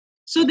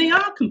 So they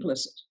are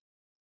complicit.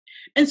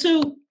 And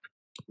so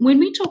when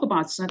we talk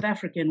about South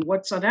Africa and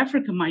what South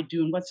Africa might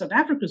do and what South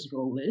Africa's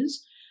role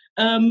is,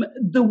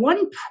 The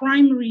one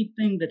primary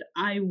thing that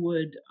I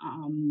would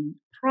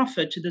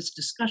proffer to this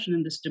discussion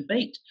and this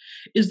debate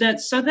is that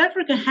South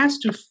Africa has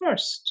to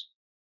first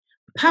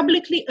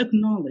publicly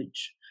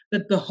acknowledge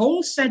that the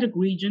whole SADC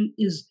region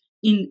is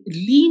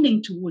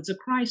leaning towards a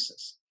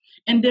crisis.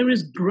 And there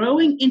is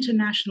growing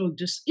international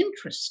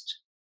disinterest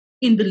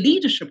in the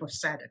leadership of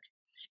SADC.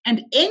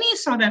 And any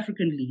South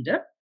African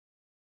leader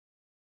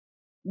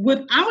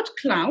without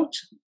clout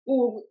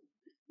or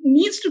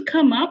needs to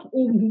come up,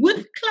 or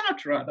with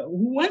clout rather,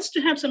 who wants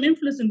to have some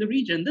influence in the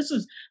region.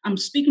 I'm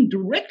speaking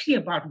directly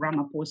about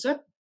Ramaphosa.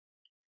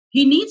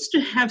 He needs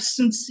to have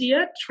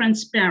sincere,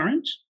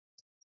 transparent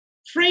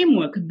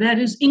framework that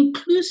is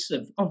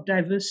inclusive of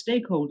diverse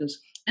stakeholders.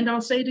 And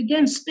I'll say it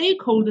again,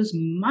 stakeholders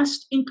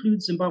must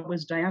include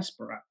Zimbabwe's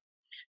diaspora.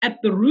 At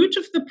the root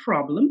of the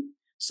problem,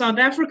 South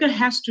Africa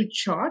has to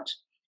chart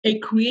a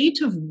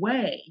creative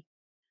way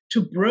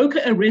to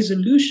broker a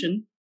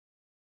resolution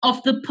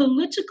of the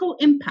political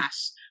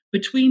impasse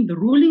between the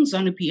ruling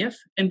ZANU-PF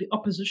and the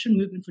opposition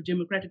movement for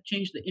democratic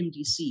change, the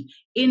MDC.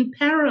 In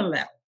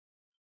parallel,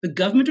 the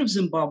government of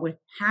Zimbabwe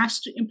has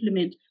to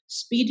implement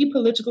speedy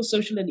political,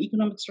 social, and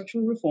economic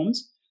structural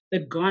reforms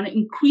that garner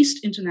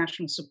increased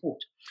international support.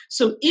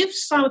 So if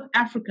South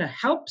Africa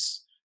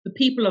helps the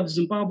people of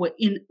Zimbabwe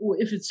or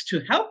if it's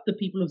to help the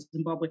people of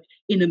Zimbabwe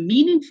in a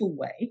meaningful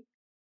way,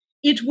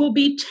 it will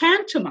be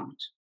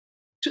tantamount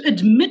to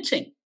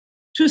admitting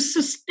to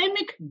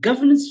systemic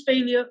governance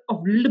failure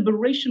of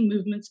liberation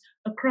movements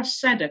across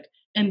SADC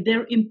and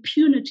their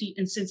impunity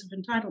and sense of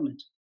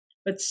entitlement.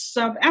 But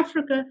South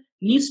Africa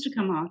needs to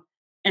come out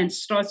and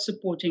start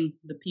supporting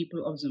the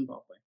people of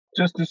Zimbabwe.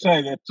 Just to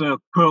say that,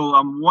 Pearl,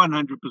 I'm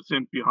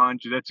 100%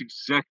 behind you. That's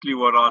exactly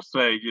what I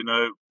say. You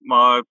know,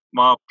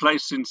 my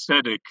place in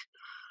SADC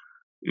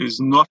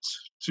is not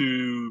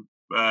to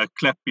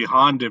clap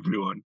behind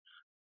everyone.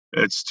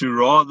 It's to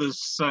rather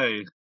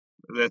say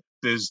that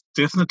there's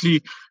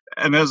definitely,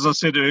 and as I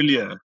said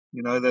earlier,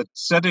 you know, that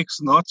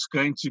SADC's not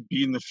going to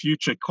be in the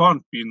future,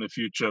 can't be in the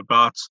future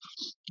about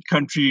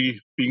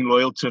country being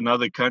loyal to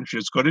another country.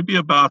 It's got to be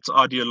about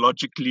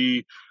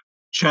ideologically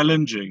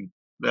challenging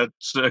that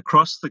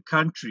across the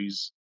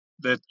countries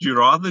that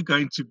you're either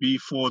going to be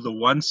for the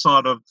one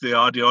side of the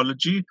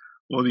ideology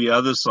or the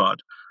other side.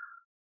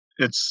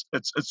 It's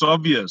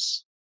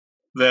obvious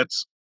that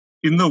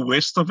in the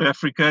west of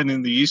Africa and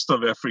in the east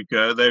of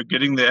Africa, they're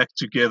getting their act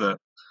together.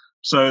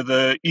 So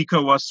the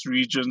ECOWAS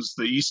regions,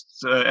 the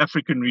East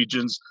African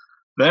regions,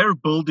 they're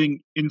building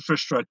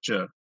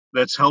infrastructure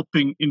that's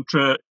helping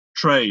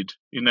intra-trade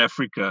in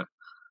Africa.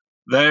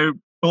 They're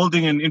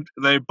building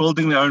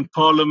their own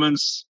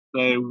parliaments.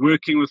 They're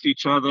working with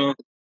each other,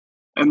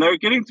 and they're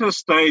getting to a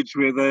stage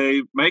where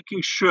they're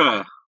making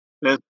sure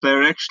that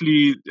they're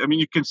actually. I mean,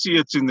 you can see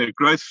it in their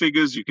growth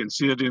figures. You can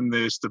see it in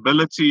their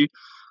stability.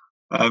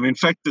 In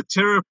fact, the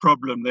terror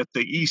problem that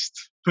the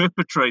East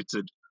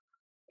perpetrated,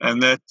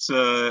 and that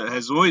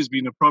has always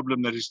been a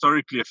problem that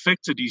historically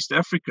affected East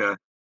Africa,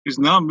 is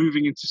now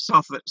moving into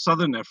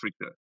Southern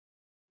Africa.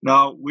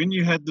 Now, when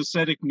you had the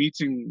SADC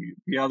meeting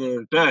the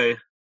other day,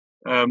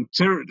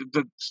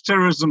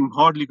 terrorism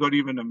hardly got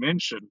even a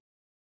mention.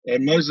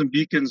 And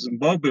Mozambique and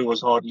Zimbabwe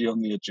was hardly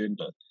on the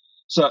agenda.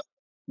 So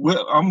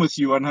I'm with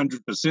you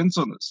 100%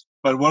 on this.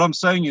 But what I'm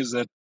saying is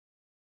that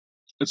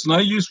it's no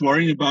use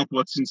worrying about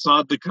what's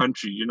inside the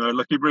country. You know,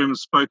 like Ibrahim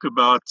spoke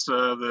about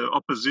the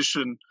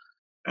opposition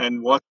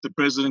and what the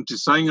president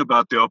is saying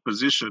about the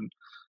opposition.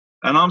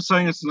 And I'm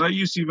saying it's no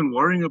use even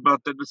worrying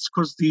about that. It's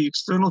because the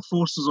external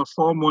forces are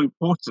far more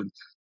important.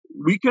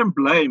 We can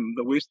blame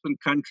the Western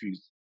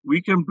countries. We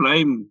can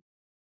blame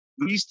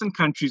the Eastern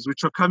countries,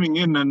 which are coming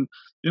in. And,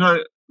 you know,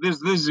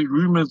 there's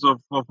rumors of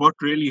what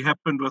really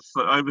happened with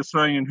the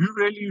overthrowing and who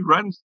really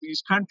runs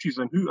these countries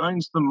and who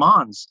owns the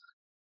mines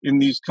in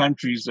these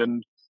countries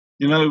and,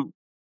 you know,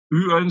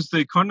 who owns the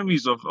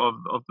economies of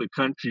the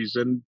countries.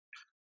 And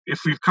if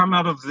we've come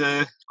out of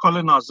the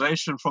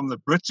colonization from the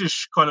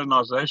British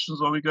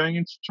colonizations, are we going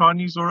into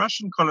Chinese or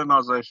Russian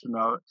colonization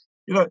now?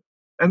 You know,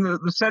 and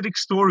the SADC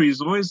story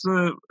is always,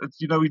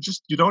 you know,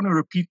 you don't want to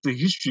repeat the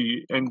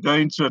history and go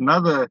into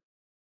another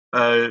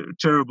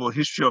terrible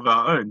history of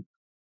our own.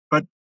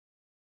 But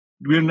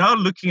we're now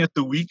looking at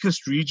the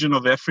weakest region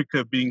of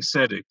Africa being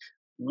SADC,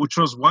 which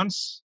was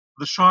once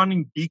the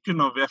shining beacon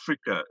of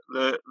Africa,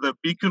 the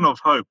beacon of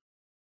hope,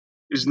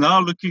 is now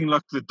looking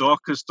like the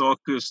darkest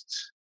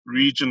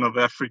region of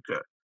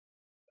Africa.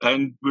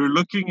 And we're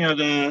looking at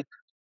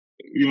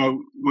you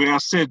know, where I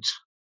said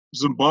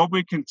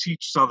Zimbabwe can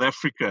teach South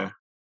Africa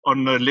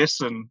on a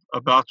lesson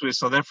about where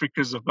South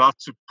Africa is about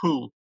to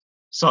pull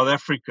South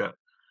Africa.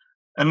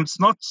 And it's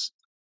not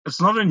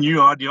a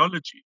new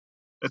ideology.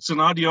 It's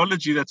an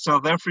ideology that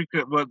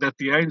that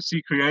the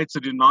ANC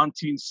created in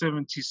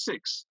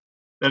 1976,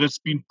 that it's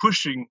been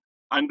pushing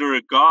under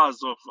a guise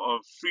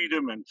of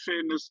freedom and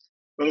fairness,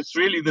 but it's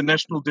really the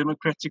National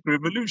Democratic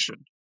Revolution.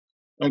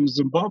 And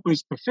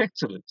Zimbabwe's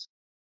perfected it.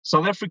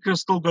 South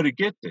Africa's still got to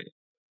get there.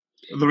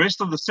 The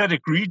rest of the SADC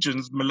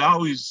regions,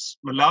 Malawi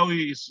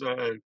is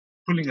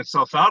pulling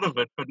itself out of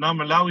it, but now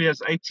Malawi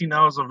has 18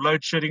 hours of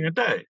load shedding a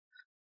day.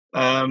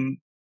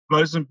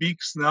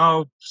 Mozambique's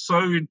now so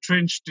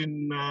entrenched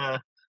in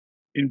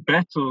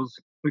battles.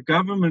 The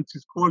government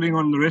is calling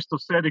on the rest of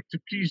SADC to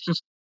please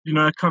just,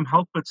 come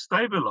help it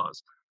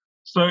stabilize.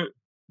 So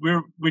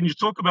when you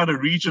talk about a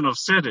region of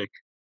SADC,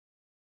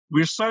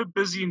 we're so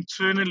busy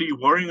internally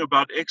worrying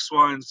about X,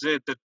 Y, and Z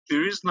that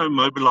there is no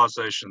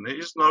mobilization.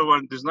 There's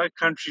no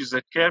countries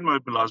that can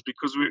mobilize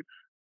because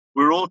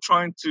we're all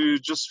trying to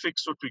just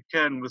fix what we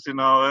can within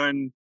our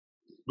own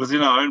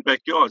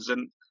backyards.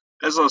 And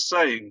as I was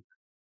saying,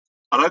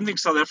 I don't think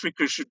South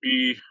Africa should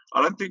be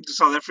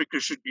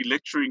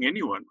lecturing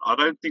anyone. I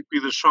don't think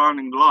we're the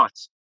shining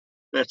lights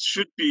that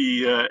should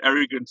be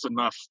arrogant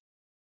enough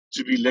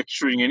to be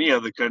lecturing any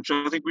other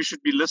country. I think we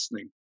should be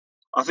listening.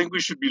 I think we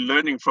should be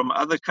learning from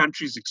other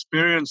countries'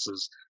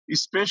 experiences,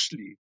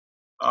 especially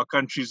our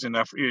countries in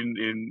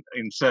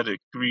SADC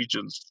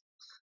regions.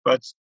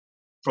 But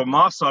from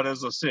my side,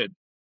 as I said,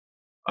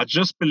 I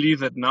just believe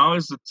that now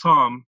is the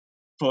time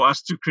for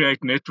us to create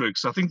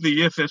networks. I think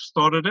the EFF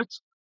started it.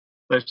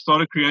 They've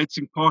started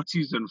creating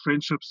parties and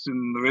friendships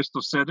in the rest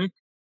of SADC.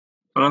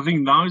 But I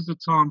think now is the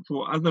time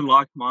for other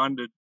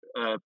like-minded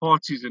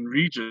parties and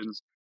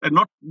regions, and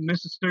not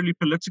necessarily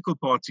political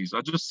parties.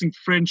 I just think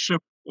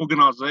friendship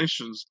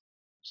organizations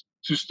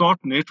to start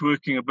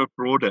networking a bit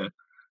broader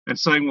and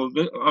saying, well,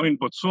 I'm in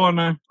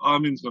Botswana,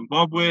 I'm in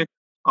Zimbabwe,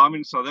 I'm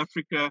in South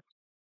Africa,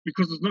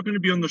 because it's not going to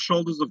be on the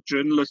shoulders of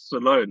journalists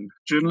alone.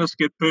 Journalists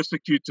get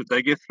persecuted,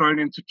 they get thrown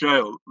into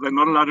jail, they're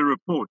not allowed to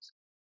report.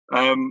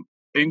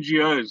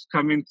 NGOs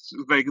come in,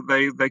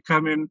 they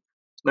come in,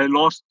 they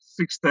last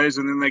 6 days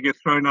and then they get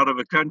thrown out of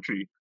the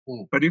country.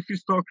 But if you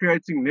start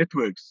creating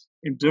networks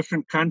in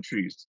different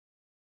countries,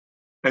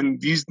 and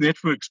these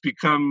networks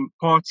become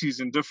parties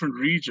in different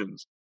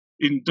regions,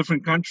 in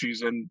different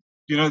countries, and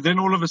then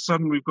all of a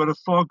sudden we've got a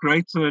far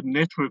greater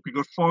network, we've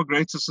got far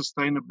greater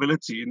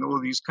sustainability in all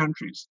these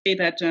countries.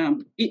 That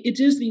it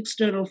is the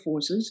external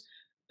forces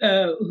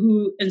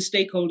and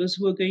stakeholders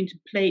who are going to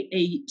play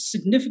a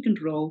significant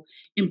role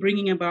in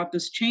bringing about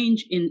this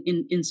change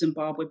in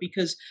Zimbabwe,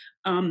 because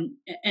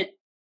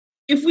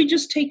if we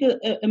just take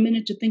a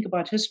minute to think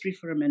about history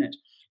for a minute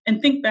and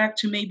think back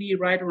to maybe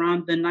right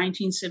around the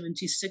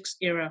 1976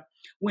 era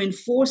when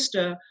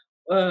Forster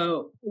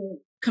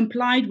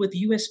complied with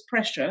US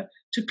pressure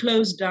to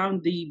close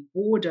down the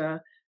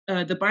border,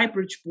 the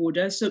Beibridge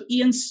border. So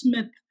Ian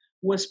Smith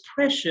was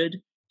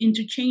pressured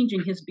into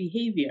changing his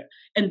behavior,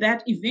 and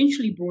that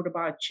eventually brought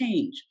about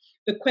change.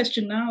 The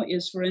question now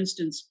is, for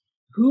instance,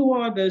 who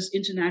are those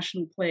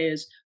international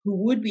players who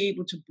would be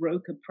able to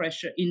broker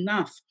pressure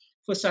enough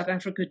for South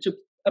Africa to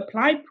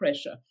apply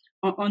pressure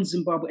on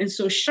Zimbabwe? And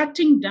so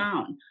shutting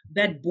down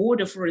that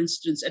border, for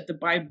instance, at the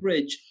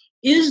Beibridge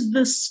is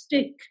the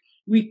stick.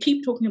 We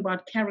keep talking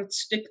about carrot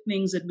stick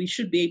things that we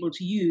should be able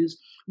to use.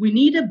 We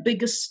need a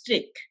bigger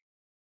stick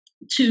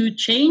to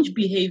change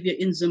behavior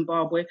in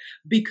Zimbabwe,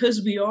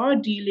 because we are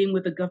dealing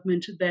with a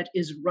government that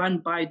is run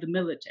by the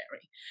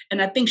military.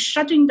 And I think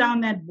shutting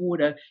down that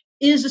border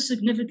is a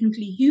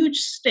significantly huge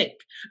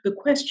stick. The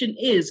question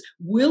is,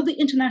 will the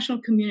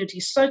international community,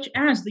 such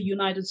as the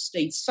United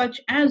States,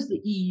 such as the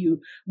EU,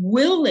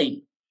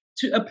 willing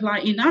to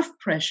apply enough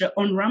pressure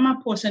on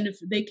Ramaphosa? And if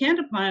they can't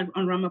apply it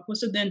on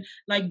Ramaphosa, then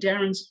like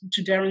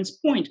Darren's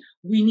point,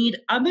 we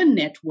need other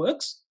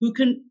networks who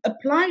can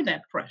apply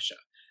that pressure.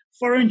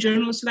 Foreign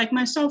journalists like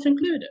myself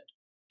included,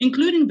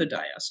 including the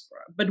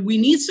diaspora. But we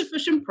need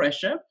sufficient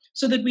pressure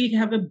so that we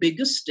have a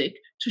bigger stick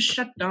to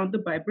shut down the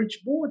Beibridge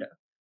border.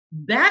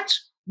 That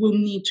will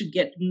need to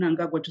get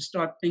Mnangagwa to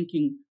start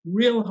thinking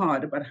real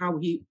hard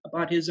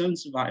about his own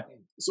survival.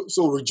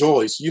 So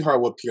Rejoice, you heard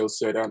what Pierre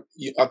said, and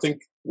I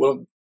think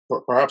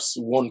perhaps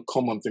one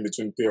common thing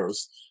between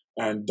Pierre's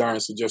and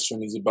Darren's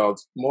suggestion is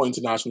about more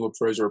international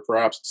pressure,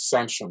 perhaps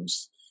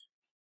sanctions.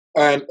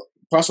 And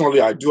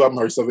personally, I do have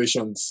my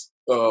reservations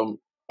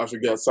as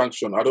regards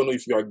sanction. I don't know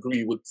if you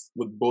agree with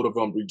both of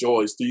them.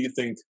 Rejoice, do you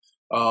think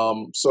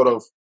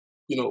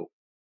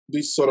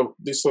these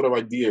sort of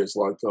ideas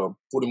like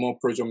putting more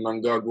pressure on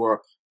Mnangagwa,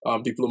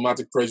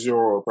 diplomatic pressure,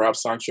 or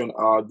perhaps sanction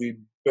are the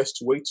best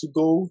way to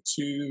go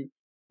to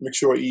make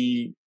sure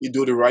he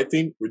do the right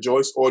thing?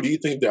 Rejoice, or do you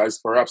think there is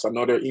perhaps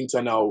another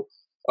internal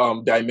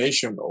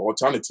dimension or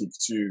alternative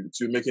to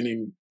making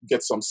him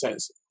get some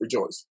sense?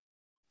 Rejoice.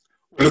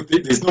 Look,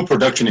 there's no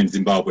production in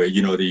Zimbabwe.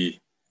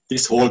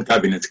 This whole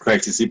cabinet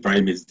crisis,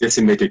 Ibrahim, is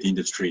decimated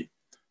industry.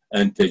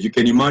 And you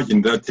can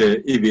imagine that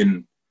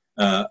even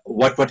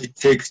what it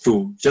takes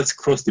to just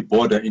cross the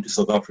border into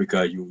South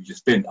Africa, you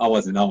spend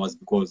hours and hours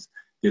because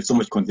there's so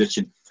much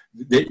congestion.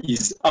 There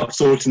is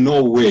absolutely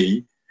no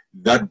way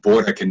that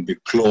border can be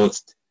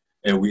closed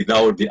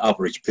without the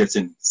average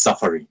person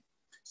suffering.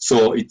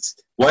 So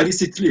while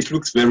it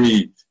looks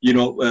very,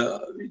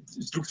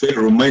 it looks very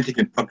romantic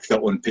and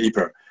practical on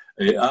paper,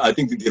 I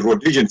think the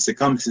Rhodesian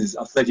circumstances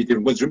are slightly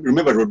different. Because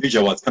remember,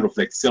 Rhodesia was kind of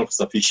like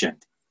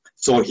self-sufficient.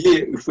 So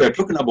here, if we are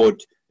talking about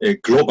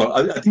global,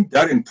 I think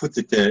Darren puts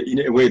it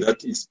in a way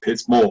that is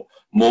more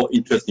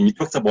interesting. He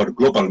talks about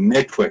global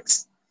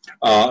networks.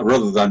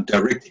 rather than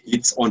direct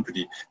hits onto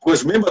the.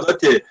 Because remember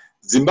that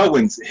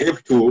Zimbabweans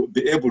have to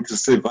be able to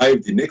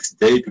survive the next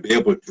day to be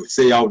able to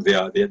say out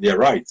their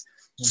rights.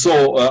 Mm-hmm.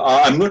 So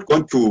I'm not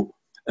going to,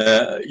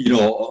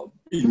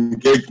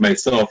 engage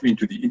myself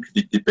into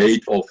the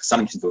debate of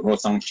sanctions or no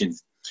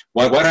sanctions.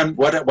 What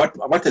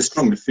I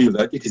strongly feel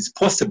that it is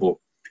possible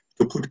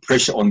to put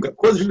pressure on,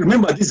 because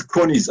remember, these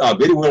cronies are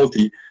very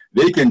wealthy.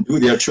 They can do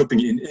their shopping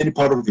in any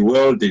part of the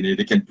world. They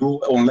can do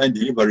online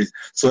deliveries.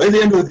 So at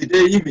the end of the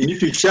day, even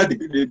if you share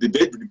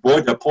the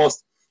border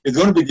post, it's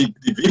going to be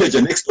the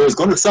villager next door is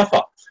going to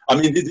suffer. I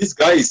mean, these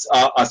guys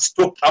are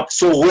stocked up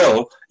so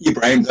well,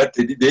 Ibrahim, that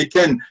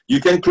you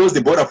can close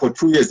the border for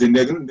 2 years and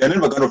they're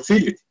never going to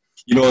feel it.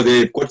 You know,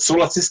 they've got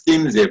solar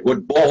systems, they've got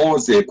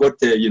boreholes, they've got,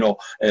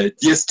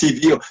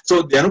 DSTV,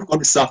 so they're not going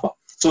to suffer.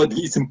 So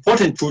it's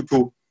important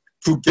to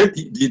get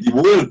the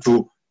world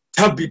to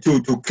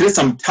create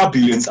some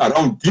turbulence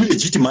around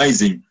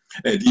delegitimizing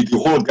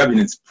the whole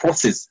governance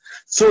process,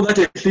 so that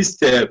at least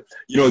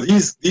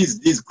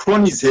these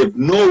cronies have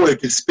nowhere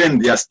to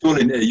spend their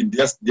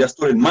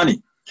stolen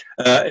money,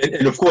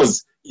 and of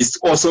course it's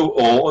also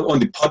on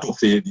the part of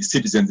the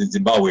citizens in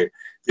Zimbabwe.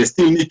 They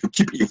still need to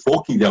keep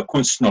evoking their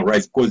constitutional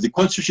rights, because the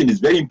constitution is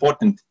very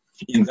important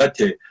in that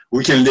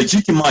we can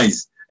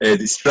legitimize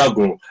the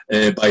struggle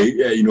by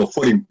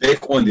falling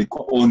back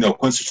on our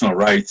constitutional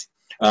rights.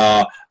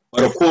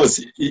 But of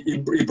course,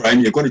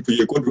 Ibrahim, you're going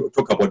to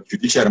talk about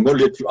judiciary. I'm going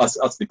to let you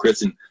ask the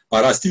question.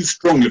 But I still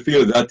strongly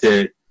feel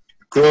that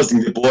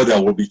closing the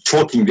border will be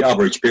choking the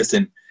average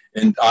person,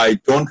 and I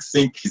don't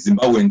think the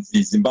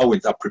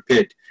Zimbabweans are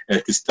prepared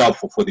to stand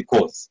for the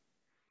cause.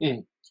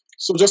 Mm.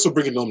 So just to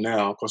bring it home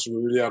now, because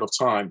we're really out of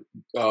time,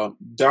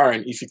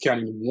 Darren, if you can,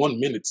 in 1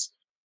 minute,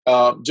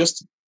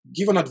 just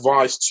give an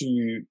advice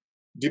to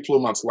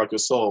diplomats like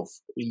yourself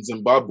in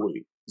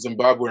Zimbabwe,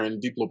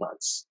 Zimbabwean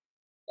diplomats.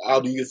 How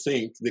do you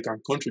think they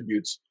can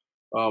contribute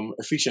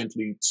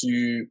efficiently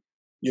to,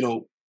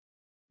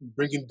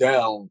 bringing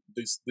down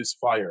this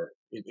fire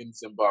in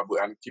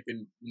Zimbabwe and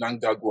keeping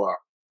Mnangagwa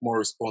more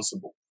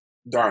responsible?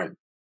 Darren.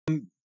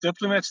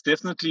 Diplomats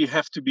definitely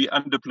have to be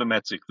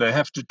undiplomatic. They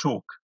have to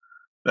talk.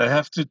 They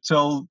have to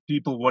tell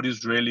people what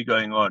is really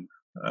going on.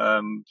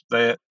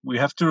 We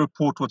have to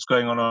report what's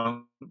going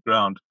on the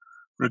ground,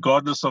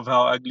 regardless of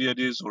how ugly it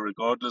is or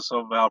regardless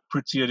of how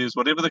pretty it is.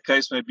 Whatever the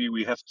case may be,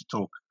 we have to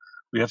talk.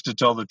 We have to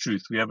tell the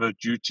truth. We have a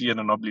duty and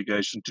an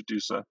obligation to do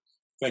so.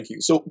 Thank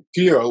you. So,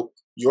 Piero,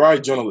 you are a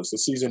journalist, a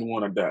seasoned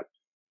one at that.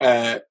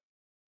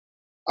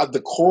 At the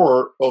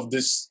core of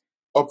this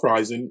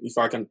uprising, if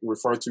I can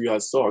refer to you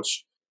as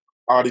such,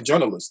 are the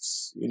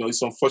journalists.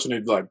 It's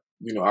unfortunate,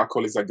 our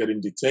colleagues are getting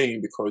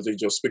detained because they're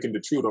just speaking the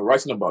truth or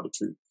writing about the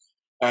truth.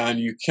 And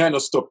you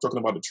cannot stop talking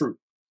about the truth.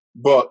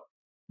 But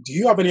do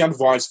you have any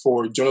advice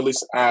for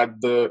journalists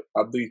at the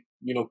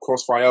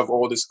crossfire of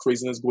all this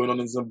craziness going on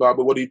in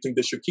Zimbabwe? What do you think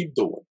they should keep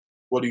doing?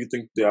 What do you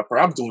think they are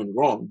perhaps doing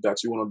wrong that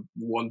you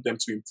want them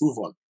to improve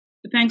on?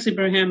 Thanks,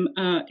 Ibrahim.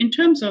 In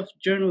terms of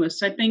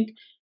journalists, I think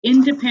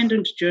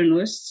independent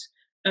journalists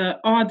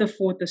are the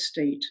fourth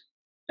estate.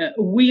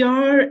 We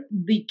are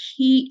the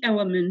key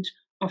element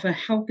of a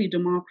healthy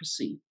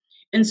democracy.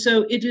 And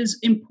so it is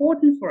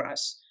important for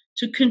us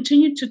to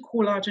continue to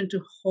call out and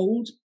to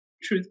hold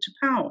truth to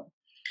power.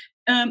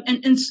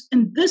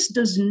 And this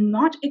does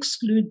not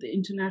exclude the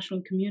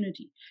international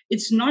community.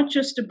 It's not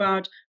just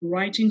about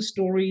writing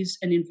stories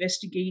and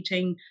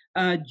investigating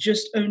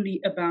just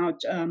only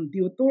about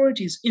the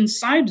authorities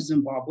inside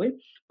Zimbabwe,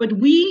 but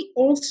we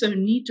also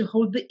need to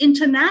hold the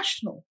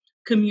international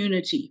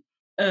community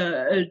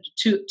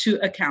to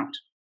account.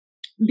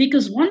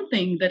 Because one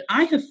thing that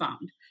I have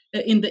found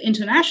in the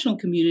international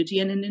community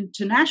and in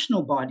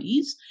international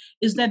bodies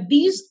is that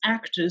these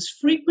actors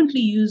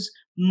frequently use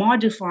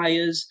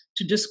modifiers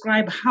to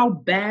describe how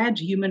bad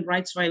human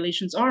rights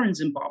violations are in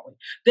Zimbabwe.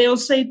 They'll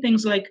say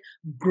things like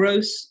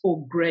gross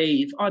or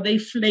grave. Are they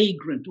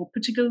flagrant or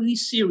particularly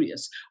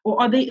serious?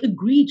 Or are they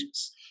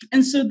egregious?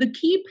 And so the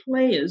key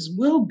players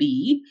will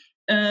be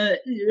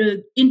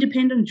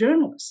independent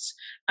journalists,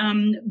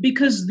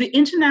 because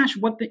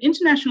what the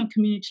international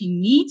community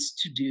needs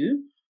to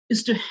do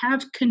is to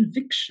have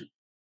conviction.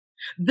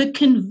 The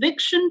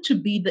conviction to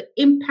be the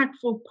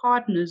impactful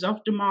partners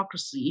of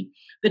democracy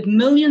that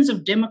millions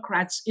of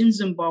Democrats in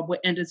Zimbabwe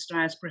and its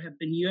diaspora have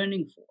been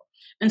yearning for.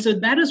 And so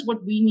that is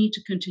what we need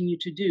to continue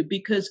to do,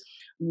 because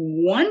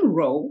one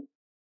role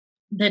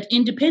that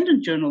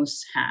independent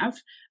journalists have,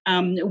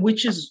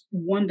 which is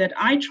one that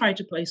I try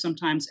to play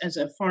sometimes as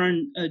a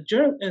foreign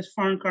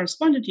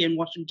correspondent here in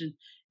Washington,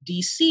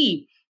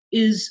 D.C.,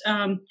 is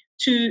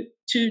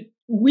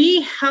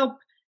we help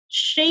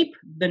shape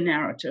the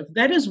narrative.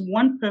 That is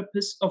one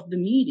purpose of the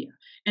media,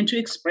 and to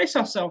express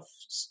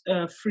ourselves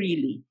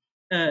freely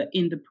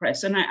in the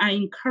press. And I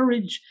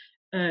encourage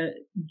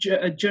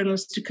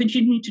journalists to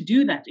continue to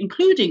do that,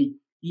 including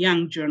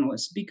young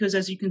journalists, because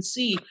as you can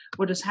see,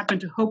 what has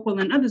happened to Hopewell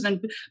and others.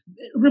 And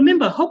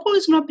remember, Hopewell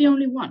is not the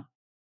only one.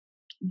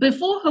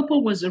 Before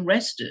Hopewell was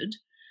arrested,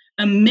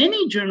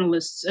 Many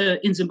journalists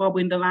in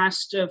Zimbabwe in the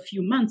last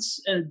few months,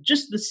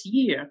 just this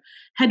year,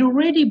 had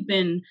already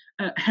been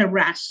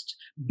harassed,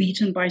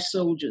 beaten by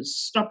soldiers,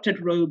 stopped at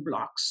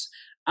roadblocks,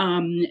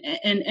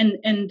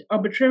 and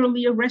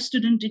arbitrarily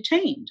arrested and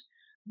detained.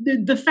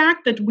 The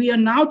fact that we are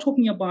now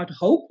talking about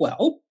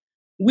Hopewell,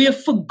 we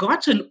have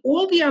forgotten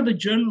all the other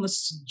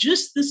journalists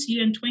just this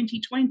year in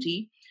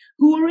 2020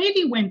 who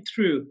already went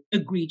through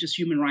egregious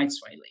human rights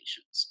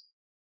violations.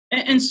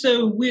 And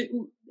so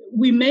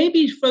we may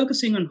be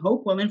focusing on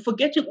Hopewell and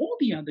forgetting all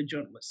the other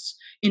journalists,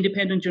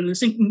 independent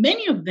journalists,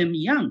 many of them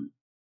young,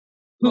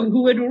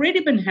 who had already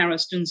been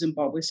harassed in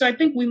Zimbabwe. So I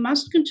think we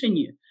must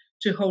continue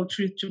to hold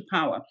truth to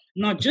power,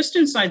 not just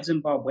inside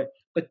Zimbabwe,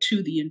 but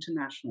to the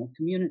international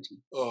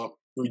community.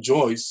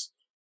 Rejoice,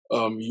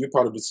 you're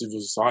part of the civil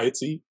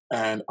society,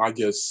 and I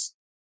guess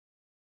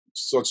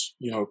such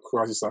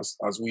crisis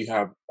as we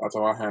have at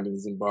our hand in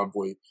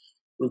Zimbabwe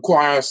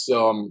requires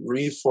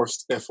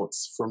reinforced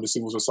efforts from the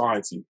civil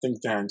society,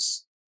 think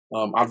tanks,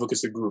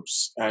 advocacy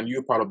groups, and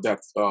you're part of that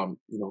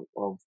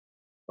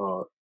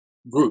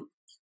group.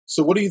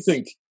 So what do you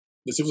think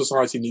the civil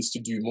society needs to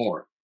do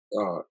more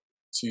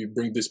to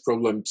bring this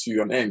problem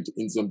to an end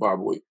in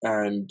Zimbabwe?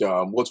 And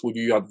what would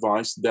you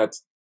advise that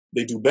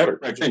they do better?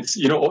 Right, thanks.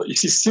 You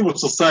see, civil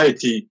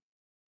society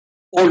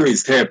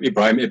always have,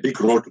 Ibrahim, a big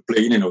role to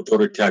play in an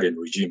authoritarian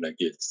regime like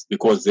this,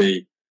 because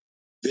they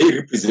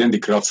represent the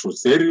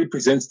grassroots. They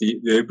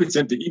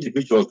represent the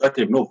individuals that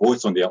have no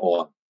voice on their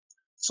own.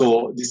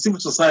 So the civil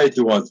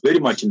society was very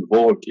much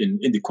involved in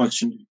the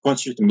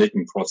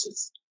constitution-making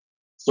process.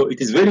 So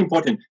it is very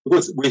important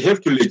because we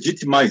have to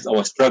legitimize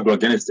our struggle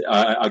against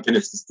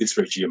this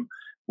regime.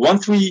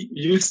 Once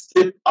you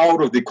step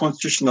out of the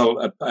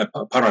constitutional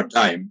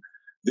paradigm,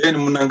 then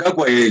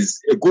Mnangagwa has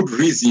a good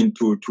reason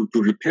to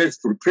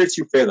repress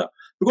you further.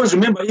 Because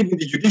remember, even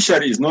the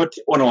judiciary is not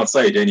on our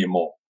side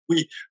anymore.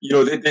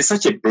 There's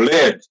such a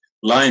blurred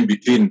line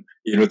between,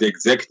 the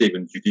executive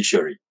and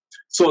judiciary.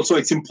 So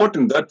it's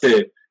important that,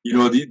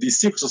 the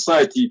civil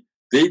society,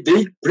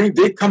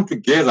 they come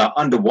together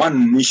under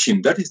one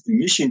mission. That is the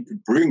mission to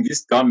bring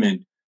this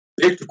government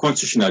back to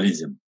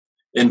constitutionalism.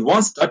 And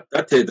once that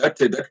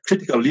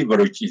critical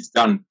leverage is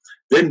done,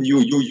 then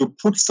you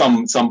put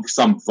some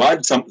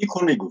value, some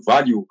economic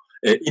value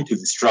into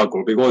the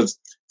struggle, because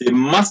there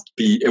must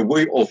be a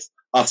way of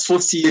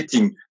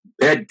associating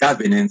bad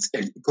governance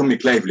and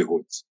economic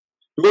livelihoods.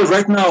 Because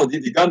right now,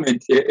 the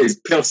government, as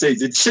Pearl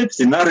says, it shapes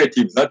the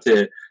narrative that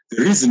the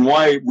reason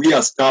why we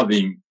are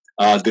starving,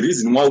 the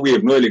reason why we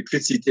have no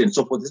electricity and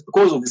so forth is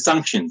because of the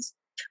sanctions.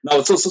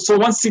 Now, so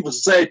once civil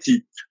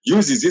society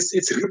uses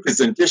its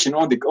representation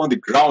on the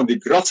ground, the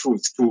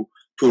grassroots, to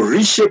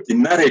reshape the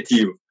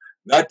narrative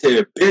that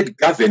bad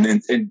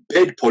governance and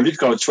bad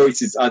political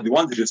choices are the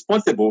ones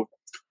responsible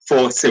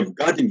for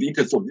safeguarding the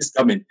interests of this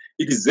government,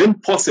 it is then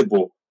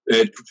possible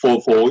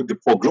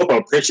for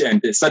global pressure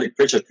and static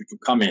pressure to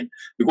come in.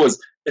 Because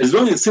as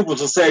long as civil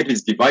society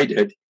is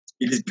divided,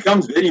 it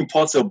becomes very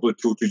impossible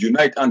to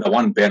unite under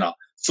one banner.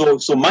 So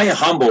my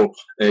humble,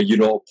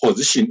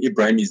 position,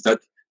 Ibrahim, is that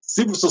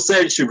civil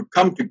society should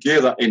come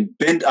together and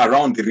bend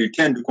around the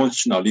return to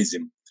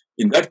constitutionalism.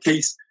 In that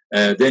case,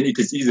 then it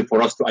is easy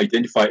for us to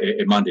identify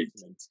a mandate.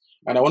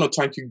 And I want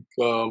to thank you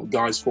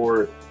guys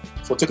for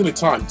taking the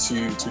time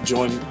to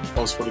join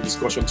us for the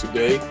discussion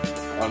today.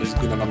 And it's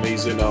been an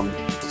amazing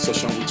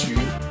session with you.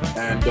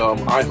 And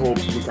I hope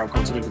we can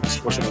continue the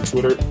discussion on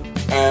Twitter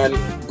and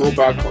go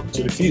back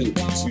to the field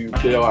to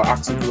play our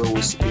active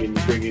roles in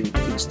bringing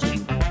peace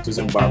to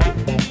Zimbabwe.